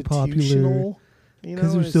 'Cause they're popular. institutional. You know,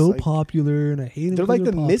 Because they're it's so like- popular, and I hate them. They're like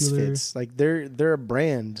the popular. Misfits. Like they're a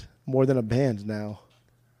brand more than a band now.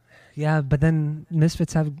 Yeah, but then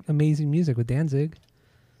Misfits have amazing music with Danzig.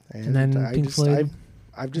 And then Pink Floyd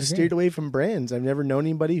I've just are steered great. away from brands. I've never known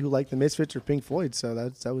anybody who liked the Misfits or Pink Floyd, so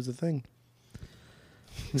that was the thing.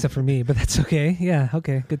 Except for me, but that's okay. Yeah,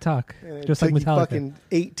 okay, good talk. And it Just like took you Metallica. fucking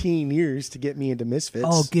 18 years to get me into Misfits.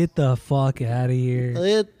 Oh, get the fuck out of here!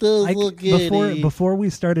 Get the Before we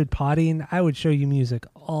started potting, I would show you music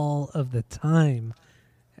all of the time.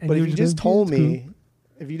 And But if would you just go, told "Yeah, it's me, cool."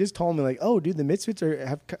 if you just told me like, oh, dude, the Misfits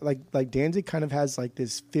have like Danzig kind of has like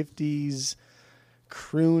this 50s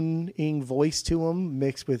crooning voice to them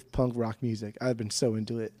mixed with punk rock music. I've been so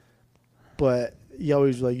into it. But you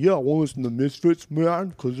always like, yeah, I want to listen to Misfits, man,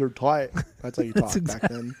 because they're tight. That's how you talk That's back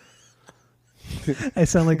then. I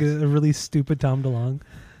sound like a really stupid Tom DeLonge.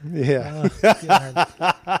 Yeah. Oh,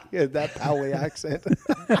 God. Yeah, that Poway accent.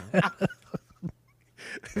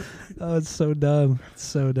 Oh, it's so dumb. It's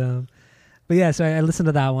so dumb. But yeah, so I listened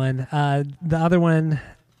to that one. The other one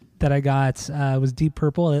that I got was Deep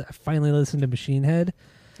Purple. I finally listened to Machine Head.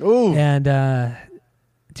 Ooh. And,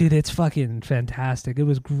 dude, it's fucking fantastic. It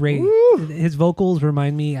was great. Woo. His vocals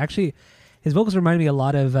remind me a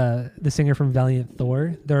lot of the singer from Valiant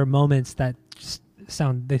Thor. There are moments that just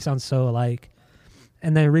sound so alike.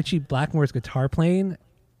 And then Richie Blackmore's guitar playing,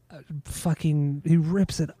 he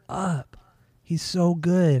rips it up. He's so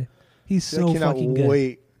good. He's so I cannot fucking good.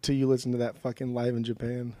 wait till you listen to that fucking Live in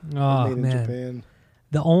Japan. Oh, Made in man. Japan.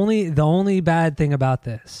 The only bad thing about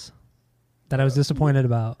this that I was disappointed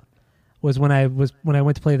about was when I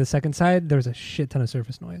went to play the second side, there was a shit ton of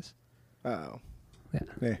surface noise. Oh.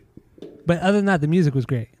 Yeah. But other than that, the music was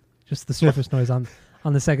great. Just the surface noise on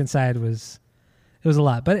the second side was a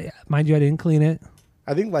lot. But mind you, I didn't clean it.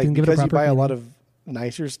 I think like Didn't give it a because you proper buy a lot cleaning. of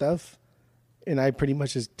nicer stuff, and I pretty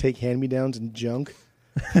much just take hand-me-downs and junk.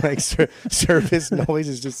 Like surface noise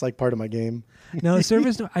is just like part of my game. No,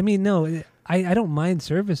 surface. I mean, no, I don't mind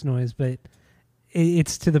surface noise, but it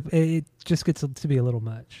just gets to be a little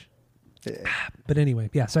much. Yeah. But anyway,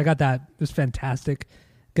 yeah. So I got that. It was fantastic.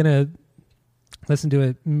 Gonna listen to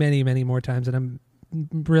it many, many more times, and I'm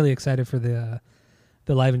really excited for the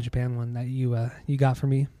Live in Japan one that you got for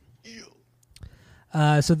me.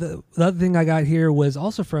 So the other thing I got here was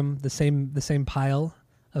also from the same pile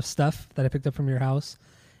of stuff that I picked up from your house,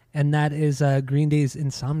 and that is Green Day's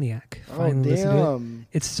Insomniac. Oh Finally listened to it. damn!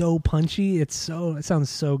 It's so punchy. It sounds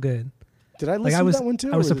so good. Did I listen to that one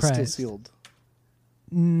too? I was or is it surprised. still sealed?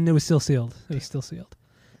 It was still sealed.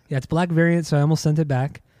 Yeah, it's black variant, so I almost sent it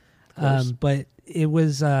back. course. But it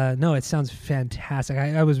was no. It sounds fantastic.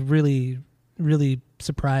 I was really, really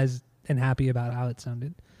surprised and happy about how it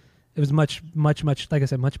sounded. It was much, like I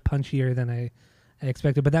said, much punchier than I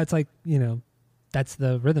expected. But that's like, that's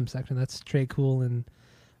the rhythm section. That's Trey Cool and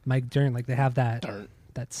Mike Dern. Like they have that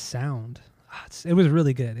sound. It was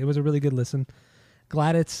really good. It was a really good listen.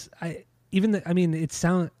 Glad it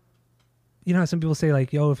sound. You know how some people say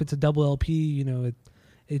like, yo, if it's a double LP,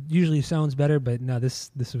 it usually sounds better. But no,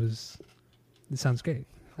 this sounds great.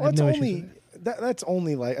 I Well, have it's no issues only with it. that's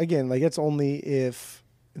only like again like it's only if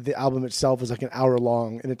the album itself is like an hour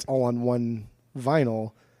long and it's all on one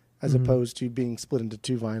vinyl, as Mhm. opposed to being split into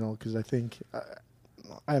two vinyl. Because I think,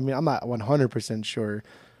 I'm not 100% sure,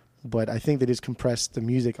 but I think they just compressed the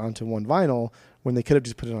music onto one vinyl when they could have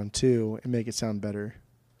just put it on two and make it sound better.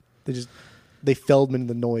 They Feldman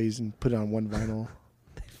the noise and put it on one vinyl.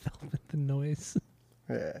 They fell with the noise.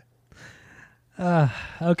 Yeah,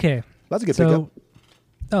 Okay. that's a good pickup.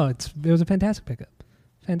 It was a fantastic pickup.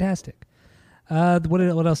 Fantastic. What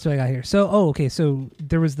else do I got here? So, okay. So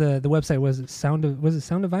there was the website. Was it Sound of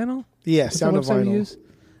Vinyl? Yeah, What's Sound the of website we Vinyl. use?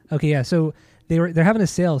 Okay, yeah. So they're having a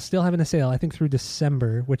sale, still having a sale. I think through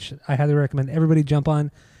December, which I highly recommend everybody jump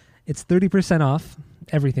on. It's 30% off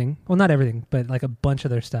everything. Well, not everything, but like a bunch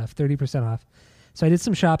of their stuff. 30% off. So I did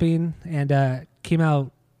some shopping and came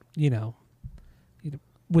out,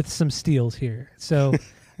 with some steals here. So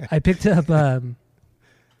I picked up.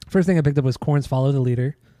 First thing I picked up was Korn's "Follow the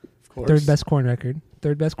Leader." Of course. Third best Korn record.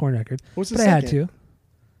 What's the But I had second? to.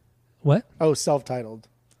 What? Oh, self-titled.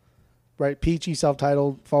 Right, peachy,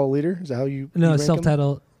 self-titled, Follow Leader. Is that how you? No, you rank 'em?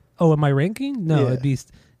 self-titled. Oh, am I ranking? No, Yeah. it'd be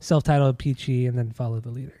self-titled, Peachy, and then Follow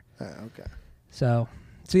the Leader. Okay. So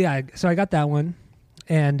yeah. So I got that one,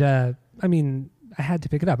 and I mean, I had to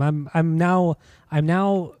pick it up. I now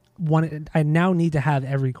need to have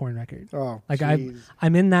every Korn record. Oh, like jeez.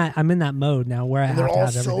 I'm in that mode now where I And have they're to all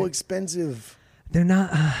have everything. so expensive. They're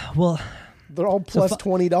not well. They're all plus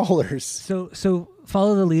 $20. So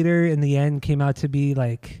Follow the Leader in the end came out to be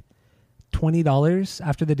like $20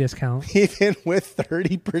 after the discount. Even with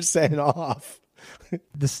 30% off.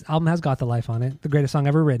 This album has Got the Life on it, the greatest song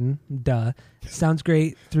ever written. Duh. Sounds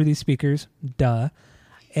great through these speakers. Duh.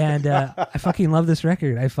 And I fucking love this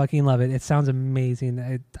record. I fucking love it. It sounds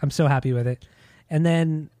amazing. I'm so happy with it. And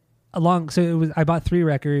then I bought 3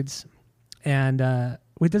 records. And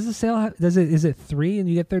wait, does the sale is it 3 and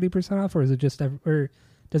you get 30% off, or is it just or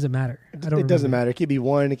does it matter? It doesn't matter. It could be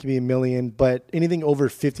 1, it could be $1 million, but anything over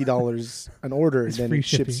 $50 an order, then free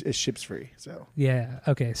it ships free. So yeah,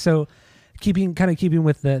 okay. So keeping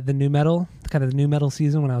with the new metal, kind of the new metal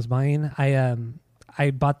season when I was buying,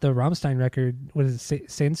 I bought the Rammstein record. What is it?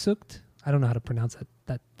 Sehnsucht? I don't know how to pronounce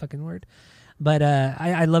that fucking word. But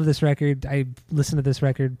I love this record. I listened to this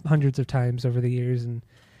record hundreds of times over the years, and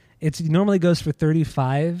it normally goes for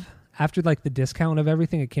 $35. After like the discount of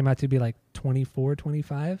everything, it came out to be like $24,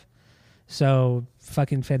 $25. So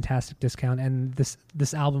fucking fantastic discount. And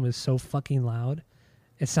this album is so fucking loud.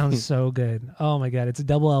 It sounds so good. Oh my God. It's a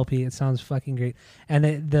double LP. It sounds fucking great.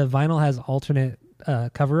 And the vinyl has alternate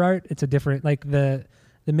cover art. It's a different, like the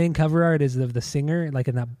main cover art is of the singer, like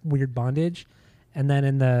in that weird bondage. And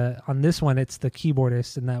then on this one, it's the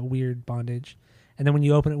keyboardist in that weird bondage. And then when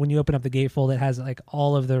you open up the gatefold, it has like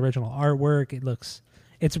all of the original artwork.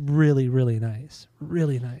 It's really, really nice.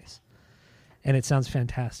 Really nice. And it sounds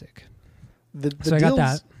fantastic. So I got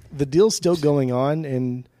that. The deal's still going on,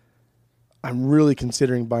 and I'm really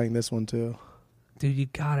considering buying this one too. Dude, you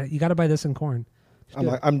got it. You got to buy this in Korn.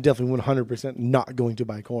 I'm definitely 100% not going to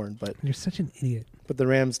buy Korn, but You're such an idiot. But the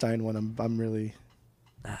Rammstein one, I'm really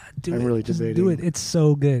Really debating. Do it. It's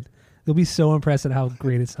so good. You'll be so impressed at how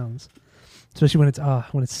great it sounds, especially when it's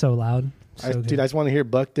so loud. Dude, I just want to hear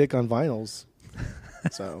Buck Dick on vinyls.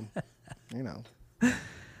 So, you know.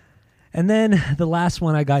 And then the last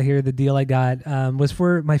one I got here, the deal I got, was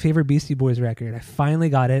for my favorite Beastie Boys record. I finally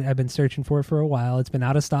got it. I've been searching for it for a while. It's been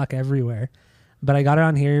out of stock everywhere. But I got it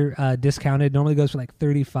on here, discounted. Normally goes for like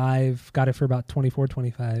 $35. Got it for about $24,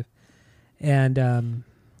 $25. And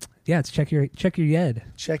it's Check Your Yed.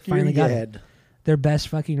 Check Your Finally got Yed. it. Their best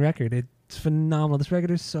fucking record. It's phenomenal. This record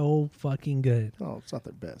is so fucking good. Oh, it's not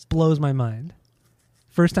their best. Blows my mind.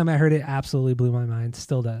 First time I heard it, absolutely blew my mind.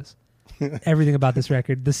 Still does. Everything about this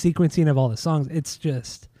record, the sequencing of all the songs, it's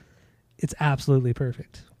absolutely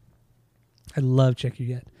perfect. I love Check Your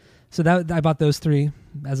Yet. So I bought those 3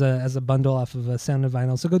 as a bundle off of Sound of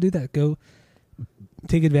Vinyl. So go do that. Go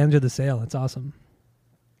take advantage of the sale. It's awesome.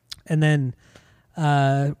 And then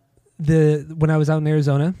when I was out in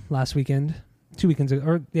Arizona last weekend, 2 weekends ago,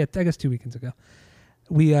 or yeah, I guess 2 weekends ago,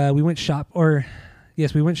 we went shopping,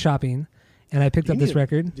 and I picked up this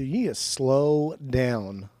record. Dude, you need to slow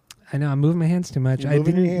down. I know, I'm moving my hands too much. You're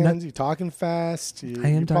moving your hands. You're talking fast.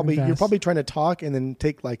 You're probably trying to talk and then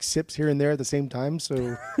take like sips here and there at the same time,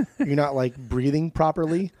 so you're not like breathing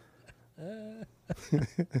properly. You're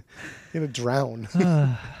gonna drown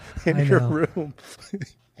in your room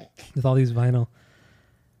with all these vinyl.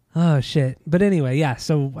 Oh shit! But anyway, yeah.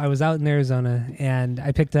 So I was out in Arizona and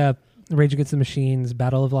I picked up Rage Against the Machine's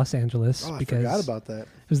Battle of Los Angeles. Oh, because I forgot about that.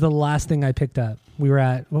 It was the last thing I picked up. We were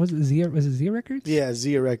at, what was it, Zia? Was it Zia Records? Yeah,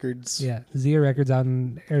 Zia Records. Yeah, Zia Records out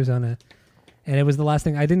in Arizona. And it was the last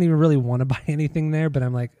thing. I didn't even really want to buy anything there, but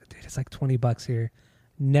I'm like, dude, it's like $20 here.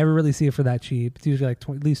 Never really see it for that cheap. It's usually like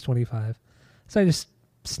at least 25. So I just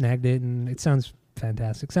snagged it, and it sounds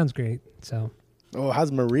fantastic. Sounds great. So. Oh,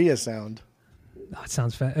 how's Maria sound? Oh, it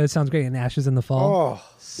sounds great. And Ashes in the Fall. Oh,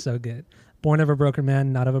 so good. Born of a Broken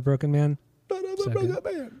Man, Not of a Broken Man.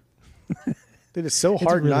 Dude, it's so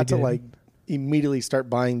hard really not to good. like immediately start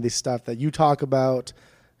buying this stuff that you talk about,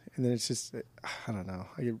 and then it's just, I don't know.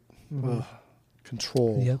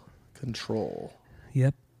 Control. Yep. Control.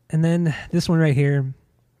 Yep. And then this one right here,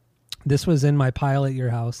 this was in my pile at your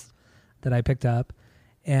house that I picked up.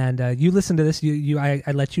 And you listened to this.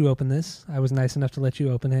 I let you open this. I was nice enough to let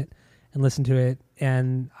you open it and listen to it.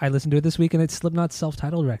 And I listened to it this week, and it's Slipknot's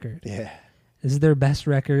self-titled record. Yeah. This is their best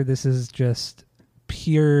record. This is just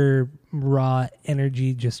pure, raw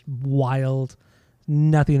energy, just wild.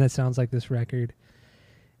 Nothing that sounds like this record.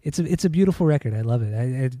 It's a beautiful record. I love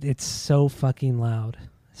it. It's so fucking loud.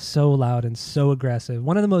 So loud and so aggressive.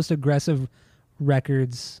 One of the most aggressive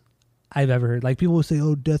records I've ever heard. Like, people will say,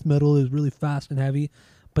 oh, death metal is really fast and heavy.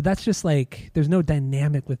 But that's just like, there's no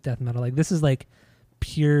dynamic with death metal. Like, this is like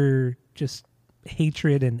pure just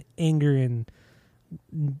hatred and anger and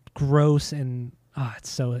gross and it's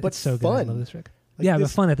so But it's so good. fun. I love this record. Like yeah, this-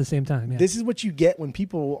 but fun at the same time. Yeah. This is what you get when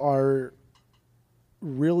people are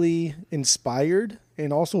really inspired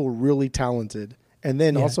and also really talented, and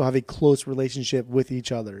then Yeah. also have a close relationship with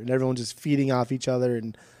each other, and everyone just feeding off each other,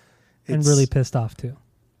 and and really pissed off too.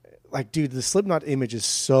 like, dude, the Slipknot image is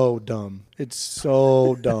so dumb. It's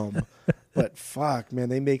so dumb, but fuck, man,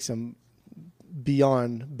 they make some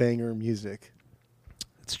beyond banger music.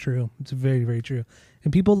 It's true. It's very, very true.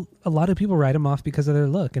 And a lot of people write them off because of their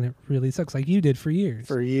look, and it really sucks. Like you did for years.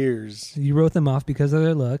 For years, You wrote them off because of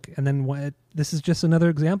their look, and then this is just another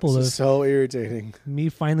example this of is so irritating. me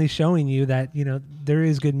finally showing you that there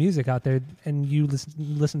is good music out there, and you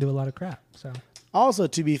listen to a lot of crap. So, Also,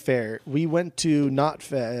 to be fair, we went to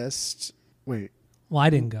Knotfest. Wait, well, I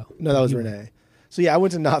didn't go. no, that was You Renee. went. So yeah, I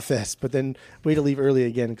went to Knotfest, but then we had to leave early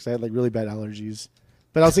again because I had like really bad allergies.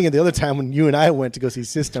 But I was thinking the other time when you and I went to go see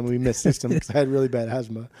System, we missed System because I had really bad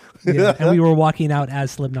asthma. Yeah, and we were walking out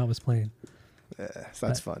as Slipknot was playing. So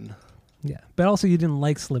that's fun. Yeah, but also you didn't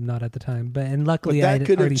like Slipknot at the time. But But luckily I that had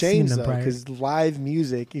could have already seen changed them though, prior. because live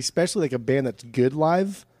music, especially like a band that's good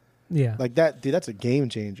live, Yeah, like that, dude, that's a game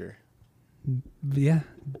changer. yeah,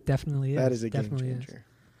 definitely is. That is a game Definitely is. changer.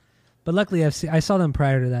 But luckily I saw them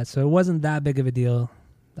prior to that, so it wasn't that big of a deal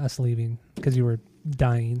us leaving because you were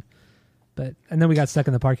dying. And then we got stuck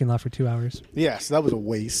in the parking lot for 2 hours. Yeah, so that was a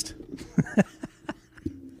waste.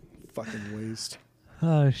 Fucking waste.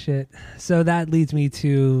 Oh shit! So that leads me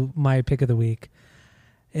to my pick of the week,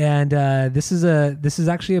 and this is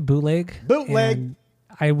actually a bootleg. Bootleg. And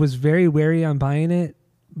I was very wary on buying it,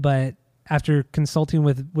 but after consulting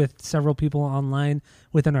with several people online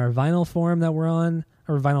within our vinyl forum that we're on,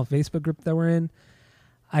 or vinyl Facebook group that we're in,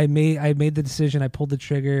 I made the decision. I pulled the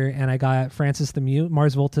trigger, and I got Francis the Mute,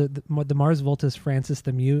 the Mars Volta's Francis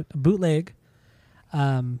the Mute bootleg.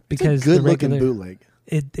 Because It's a good the regular, looking bootleg.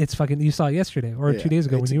 it's fucking. You saw it yesterday or 2 days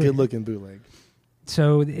ago it's when you a were good looking bootleg.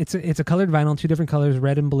 So it's a colored vinyl, 2 different colors,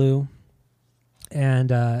 red and blue. And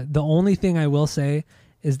the only thing I will say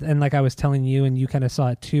is, and like I was telling you, and you kind of saw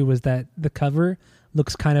it too, was that the cover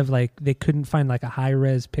looks kind of like they couldn't find like a high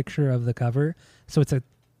res picture of the cover, so it's a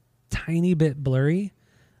tiny bit blurry.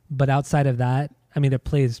 But outside of that, I mean, it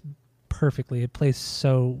plays perfectly. It plays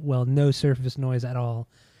so well, no surface noise at all.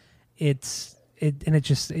 It's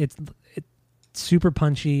super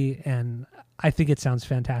punchy, and I think it sounds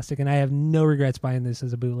fantastic. And I have no regrets buying this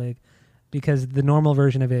as a bootleg because the normal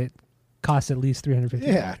version of it costs at least $350.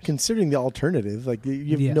 Yeah, considering the alternative, like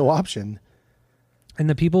you have Yeah. no option. And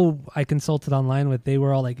the people I consulted online with, they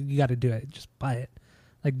were all like, "You got to do it. Just buy it."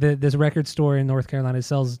 Like this record store in North Carolina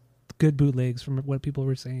sells good bootlegs, from what people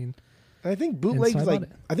were saying. And I think bootleg And so I is bought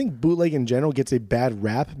it. I think bootleg in general gets a bad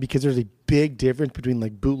rap because there's a big difference between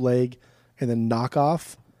like bootleg and then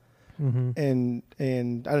knockoff. Mm-hmm.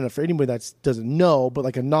 And I don't know, for anybody that doesn't know, but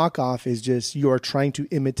like a knockoff is just you are trying to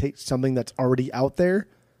imitate something that's already out there,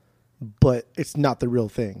 but it's not the real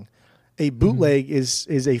thing. A bootleg is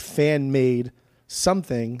a fan made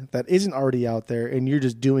something that isn't already out there, and you're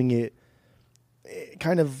just doing it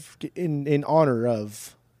kind of in honor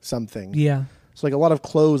of something. Yeah. So like a lot of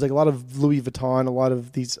clothes, like a lot of Louis Vuitton, a lot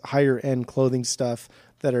of these higher end clothing stuff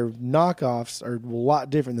that are knockoffs are a lot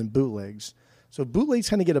different than bootlegs. So bootlegs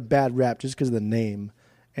kind of get a bad rap just because of the name.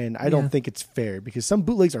 And I Yeah. don't think it's fair because some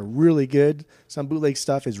bootlegs are really good. Some bootleg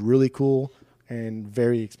stuff is really cool and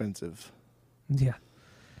very expensive. Yeah.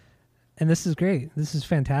 And this is great. This is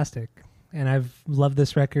fantastic. And I've loved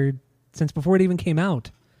this record since before it even came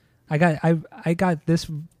out. I got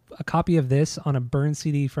a copy of this on a burn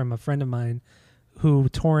CD from a friend of mine who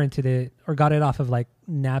torrented it or got it off of like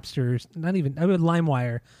Napster,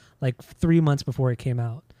 LimeWire, like 3 months before it came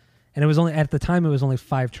out. And it was only, at the time, it was only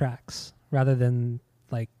 5 tracks rather than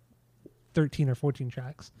like 13 or 14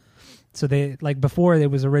 tracks. So they, like before, it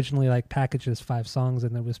was originally like packaged as 5 songs,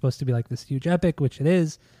 and it was supposed to be like this huge epic, which it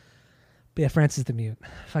is. But yeah, Francis the Mute,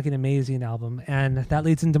 fucking amazing album. And that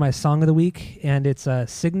leads into my song of the week, and it's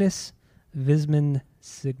Cygnus, Visman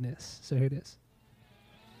Cygnus. So here it is.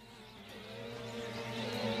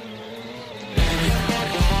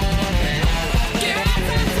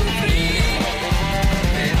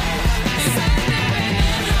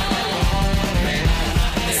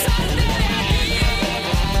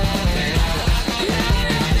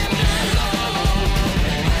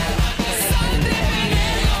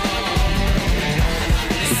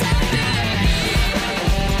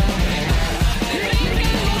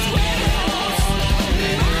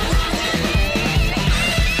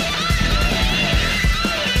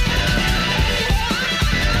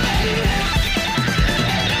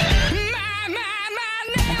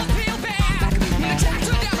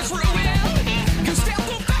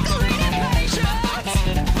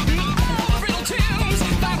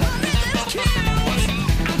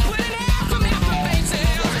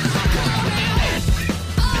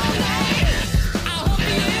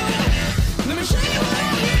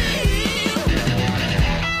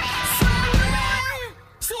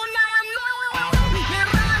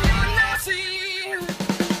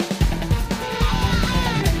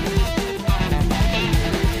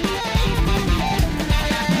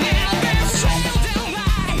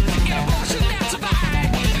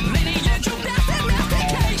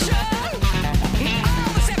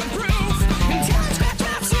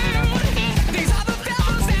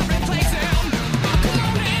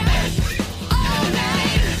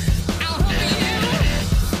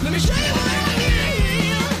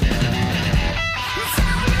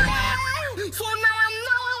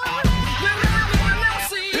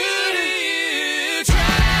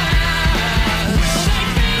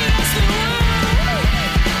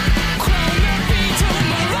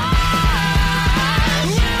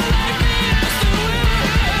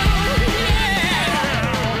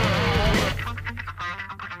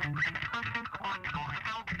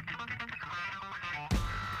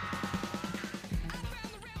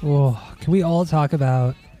 Oh, can we all talk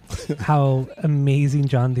about how amazing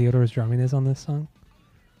John Theodore's drumming is on this song?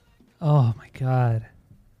 Oh my god,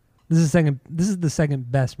 this is the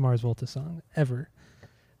second best Mars Volta song ever.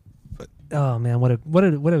 Oh man, what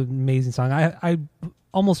an amazing song! I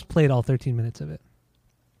almost played all 13 minutes of it.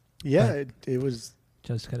 Yeah, it was.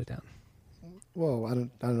 Just cut it down. Well, I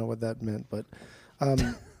don't know what that meant, but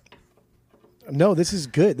no, this is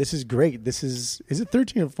good. This is great. This is it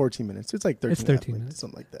 13 or 14 minutes? It's like 13. It's 13 minutes,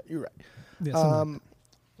 something like that. You're right. Yeah,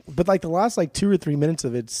 but like the last like 2 or 3 minutes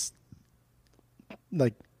of it's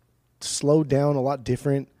like slowed down a lot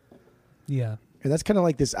different. Yeah, and that's kind of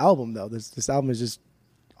like this album though. This album is just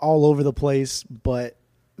all over the place, but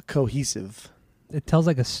cohesive. It tells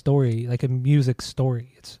like a story, like a music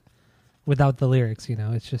story. It's without the lyrics, you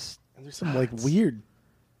know. It's just and there's some like weird,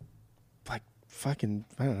 like fucking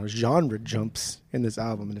I don't know genre jumps in this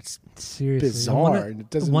album, and it's seriously bizarre, and it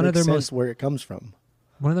doesn't make sense where it comes from.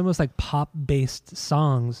 One of their most like pop-based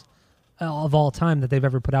songs of all time that they've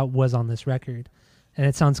ever put out was on this record, and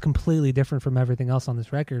it sounds completely different from everything else on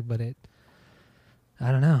this record. But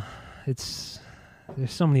I don't know. There's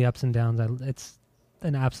so many ups and downs. It's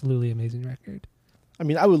an absolutely amazing record. I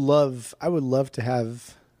mean, I would love to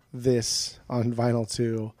have this on vinyl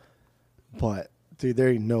too, but dude, there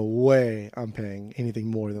ain't no way I'm paying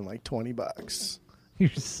anything more than like $20. You're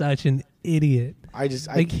such an idiot. I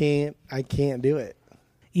can't do it.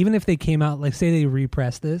 Even if they came out, like say they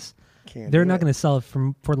repress this, they're not going to sell it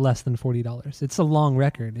for less than $40. It's a long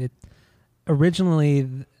record. It originally,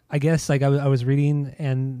 I guess, like I was reading,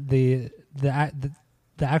 and the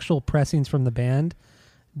actual pressings from the band,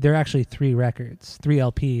 they're actually 3 records, 3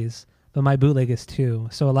 LPs, but my bootleg is 2.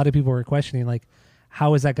 So a lot of people were questioning, like,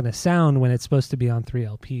 how is that going to sound when it's supposed to be on 3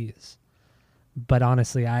 LPs? But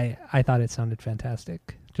honestly, I thought it sounded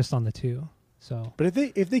fantastic just on the 2. So, but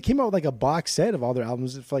if they came out with like a box set of all their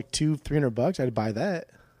albums for like $200-$300, I'd buy that.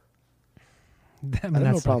 I have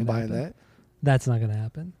no problem buying that. That's not going to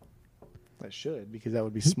happen. I should, because that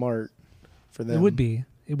would be smart for them. It would be,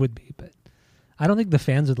 but I don't think the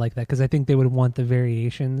fans would like that, because I think they would want the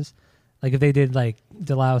variations. Like if they did like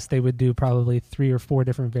Delouse, they would do probably 3 or 4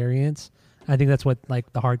 different variants. I think that's what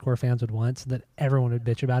like the hardcore fans would want, so that everyone would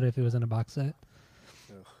bitch about it if it was in a box set.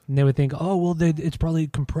 Ugh. And they would think, oh well, it's probably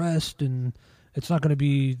compressed and it's not going to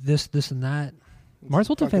be this, and that. Mars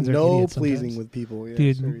Volta fans are idiots pleasing sometimes. With people, yeah,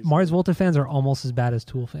 dude. seriously. Mars Volta fans are almost as bad as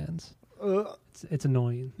Tool fans. It's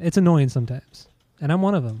annoying. It's annoying sometimes, and I'm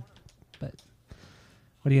one of them. But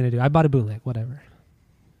what are you gonna do? I bought a bootleg, whatever.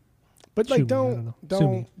 But like, don't.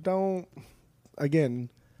 Again,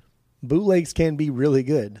 bootlegs can be really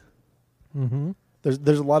good. Mm-hmm.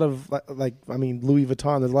 There's a lot of like I mean Louis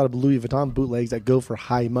Vuitton. There's a lot of Louis Vuitton bootlegs that go for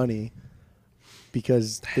high money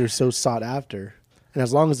because they're so sought after. And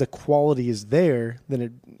as long as the quality is there, then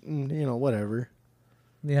it, whatever.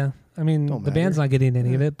 Yeah, I mean the band's not getting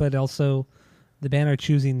any of it, but also the band are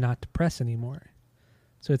choosing not to press anymore.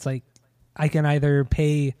 So it's like I can either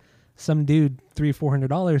pay some dude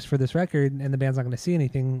 $300-$400 for this record, and the band's not going to see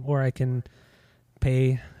anything, or I can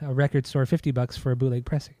pay a record store $50 for a bootleg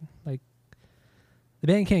pressing. Like the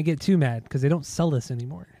band can't get too mad because they don't sell this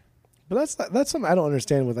anymore. But that's something I don't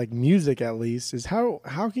understand with like music, at least, is how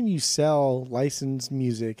can you sell licensed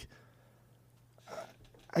music?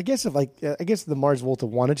 I guess if the Mars Volta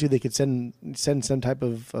wanted to, they could send some type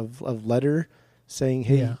of letter saying,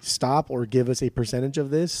 hey, stop or give us a percentage of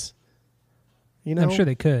this. You know, I'm sure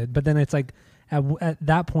they could, but then it's like at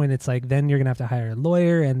that point, it's like then you're gonna have to hire a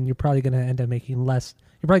lawyer, and you're probably gonna end up making less.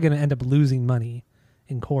 You're probably gonna end up losing money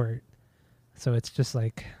in court. So it's just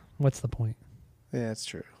like, what's the point? Yeah, that's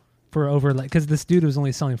true. For over like, because this dude was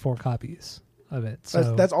only selling 4 copies of it.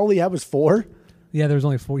 So that's all he had was 4. Yeah, there was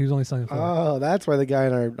only 4. He was only selling 4. Oh, that's why the guy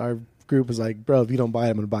in our group was like, "Bro, if you don't buy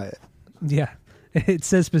it, I'm gonna buy it." Yeah, it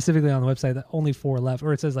says specifically on the website that only 4 left,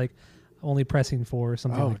 or it says like only pressing 4 or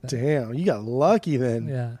something like that. Oh damn, you got lucky then.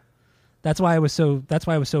 Yeah, that's why I was so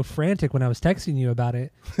frantic when I was texting you about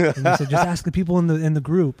it. And you said just ask the people in the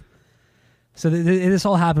group. So this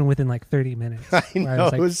all happened within like 30 minutes. I know,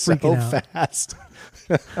 it was so fast.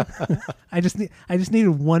 I just needed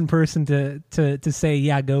one person to say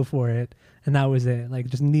yeah, go for it, and that was it. Like,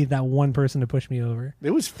 just need that one person to push me over.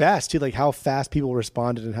 It was fast too, like how fast people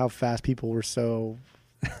responded and how fast people were so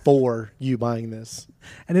for you buying this.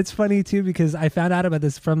 And it's funny too because I found out about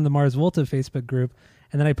this from the Mars Volta Facebook group,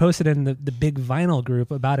 and then I posted in the big vinyl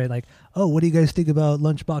group about it. Like, oh, what do you guys think about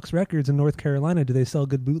Lunchbox Records in North Carolina? Do they sell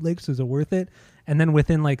good bootlegs? Is it worth it? And then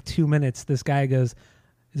within like 2 minutes, this guy goes,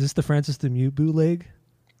 "Is this the Francis the Mute bootleg?"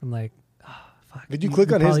 I'm like, oh, fuck. Did you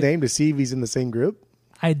click on his name to see if he's in the same group?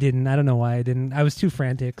 I didn't. I don't know why I didn't. I was too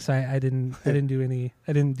frantic, so I didn't do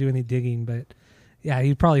any digging. But yeah,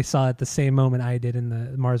 you probably saw it the same moment I did in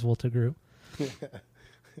the Mars Volta group.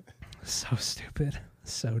 So stupid,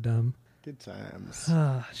 so dumb. Good times.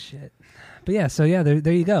 Oh shit. But yeah, so yeah,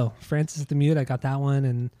 there you go. Francis at the Mute. I got that one,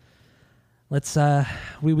 and let's.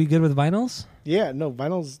 We good with vinyls? Yeah, no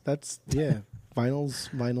vinyls. That's vinyls.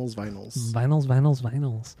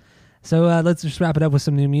 So let's just wrap it up with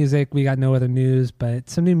some new music. We got no other news, but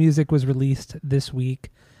some new music was released this week.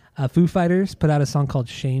 Foo Fighters put out a song called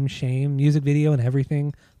Shame, Shame, music video and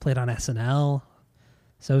everything, played on SNL.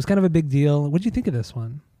 So it was kind of a big deal. What did you think of this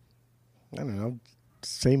one? I don't know.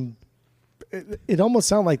 Same. It almost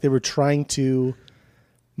sounded like they were trying to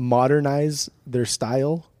modernize their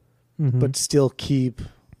style, but still keep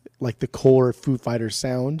like the core Foo Fighters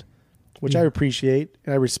sound, which I appreciate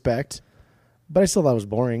and I respect, but I still thought it was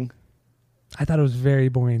boring. I thought it was very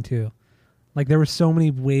boring too. Like there were so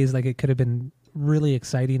many ways like it could have been really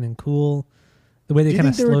exciting and cool. The way they kind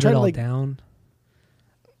of slowed it all down.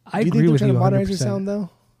 I agree with you 100%. Modernize your sound though?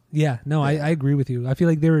 Yeah, no, I agree with you. I feel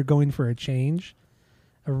like they were going for a change,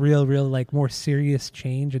 a real like more serious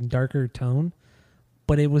change and darker tone,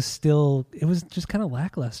 but it was just kind of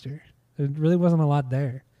lackluster. There really wasn't a lot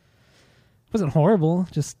there. It wasn't horrible,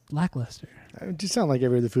 just lackluster. It just sounded like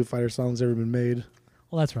every other Foo Fighters song's ever been made.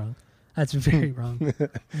 Well, that's wrong. That's very wrong.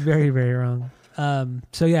 Very, very wrong.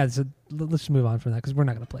 So yeah, let's just move on from that because we're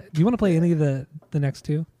not going to play it. Do you want to play any of the next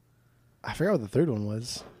two? I forgot what the third one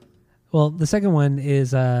was. Well, the second one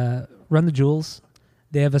is Run the Jewels.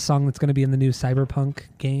 They have a song that's going to be in the new Cyberpunk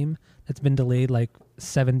game that's been delayed like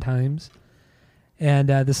 7 times. And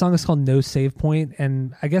the song is called No Save Point.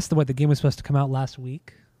 And I guess the game was supposed to come out last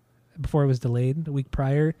week before it was delayed, a week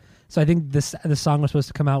prior. So I think the song was supposed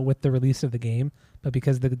to come out with the release of the game. But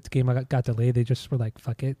because the game got delayed, they just were like,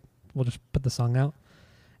 fuck it. We'll just put the song out.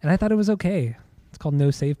 And I thought it was okay. It's called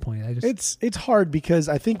No Save Point. It's hard because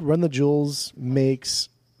I think Run the Jewels make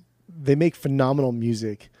phenomenal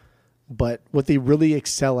music, but what they really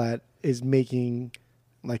excel at is making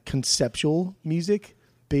like conceptual music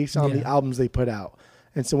based on the albums they put out.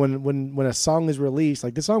 And so when a song is released,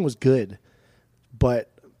 like this song was good,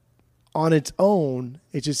 but on its own,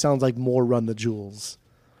 it just sounds like more Run the Jewels.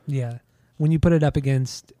 Yeah. When you put it up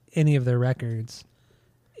against any of their records,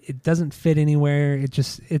 it doesn't fit anywhere.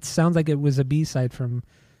 It sounds like it was a B-side from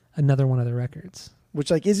another one of the records. Which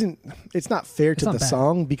like it's not fair to the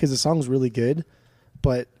song because the song's really good,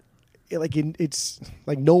 but it's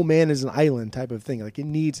like No Man Is an Island type of thing. Like it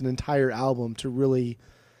needs an entire album to really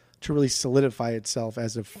solidify itself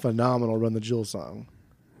as a phenomenal Run the Jewels song.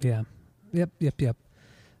 Yeah. Yep.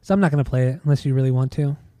 So I'm not going to play it unless you really want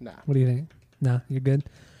to. Nah. What do you think? Nah, you're good.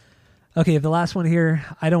 Okay, the last one here,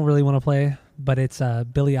 I don't really want to play, but it's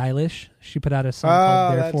Billie Eilish. She put out a song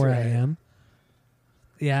called Therefore I Am.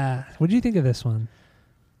 Yeah. What did you think of this one?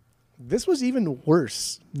 This was even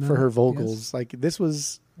worse for her vocals. Yes. Like this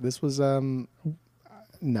was no.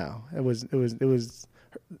 It was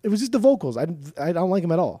just the vocals. I don't like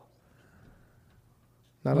them at all.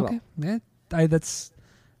 Not at all. Yeah.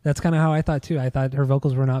 That's kind of how I thought too. I thought her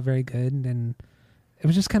vocals were not very good and it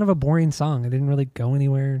was just kind of a boring song. It didn't really go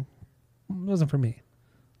anywhere. It wasn't for me.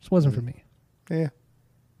 It just wasn't for me. Yeah.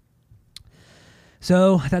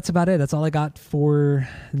 So that's about it. That's all I got for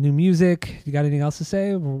new music. You got anything else to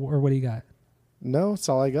say, or what do you got? No, that's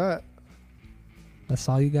all I got. That's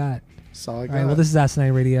all you got. That's all I got. All right. Well, this is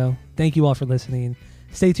Asinine Radio. Thank you all for listening.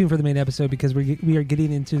 Stay tuned for the main episode because we are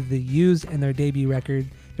getting into the Used and their debut record,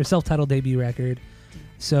 their self-titled debut record.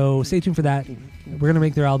 So stay tuned for that. We're going to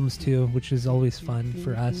make their albums too, which is always fun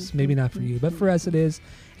for us. Maybe not for you, but for us it is.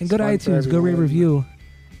 And go to iTunes, go rate, review,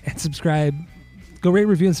 and subscribe. Go rate,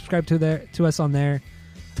 review, and subscribe to us on there.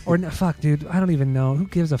 Or no, fuck, dude, I don't even know. Who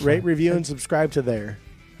gives a fuck? Rate, review, and subscribe to there.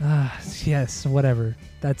 Yes, whatever.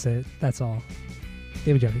 That's it. That's all.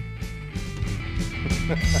 David Jeffy.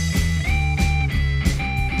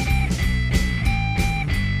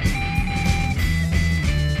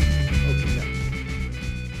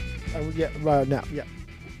 Yeah, now, yeah.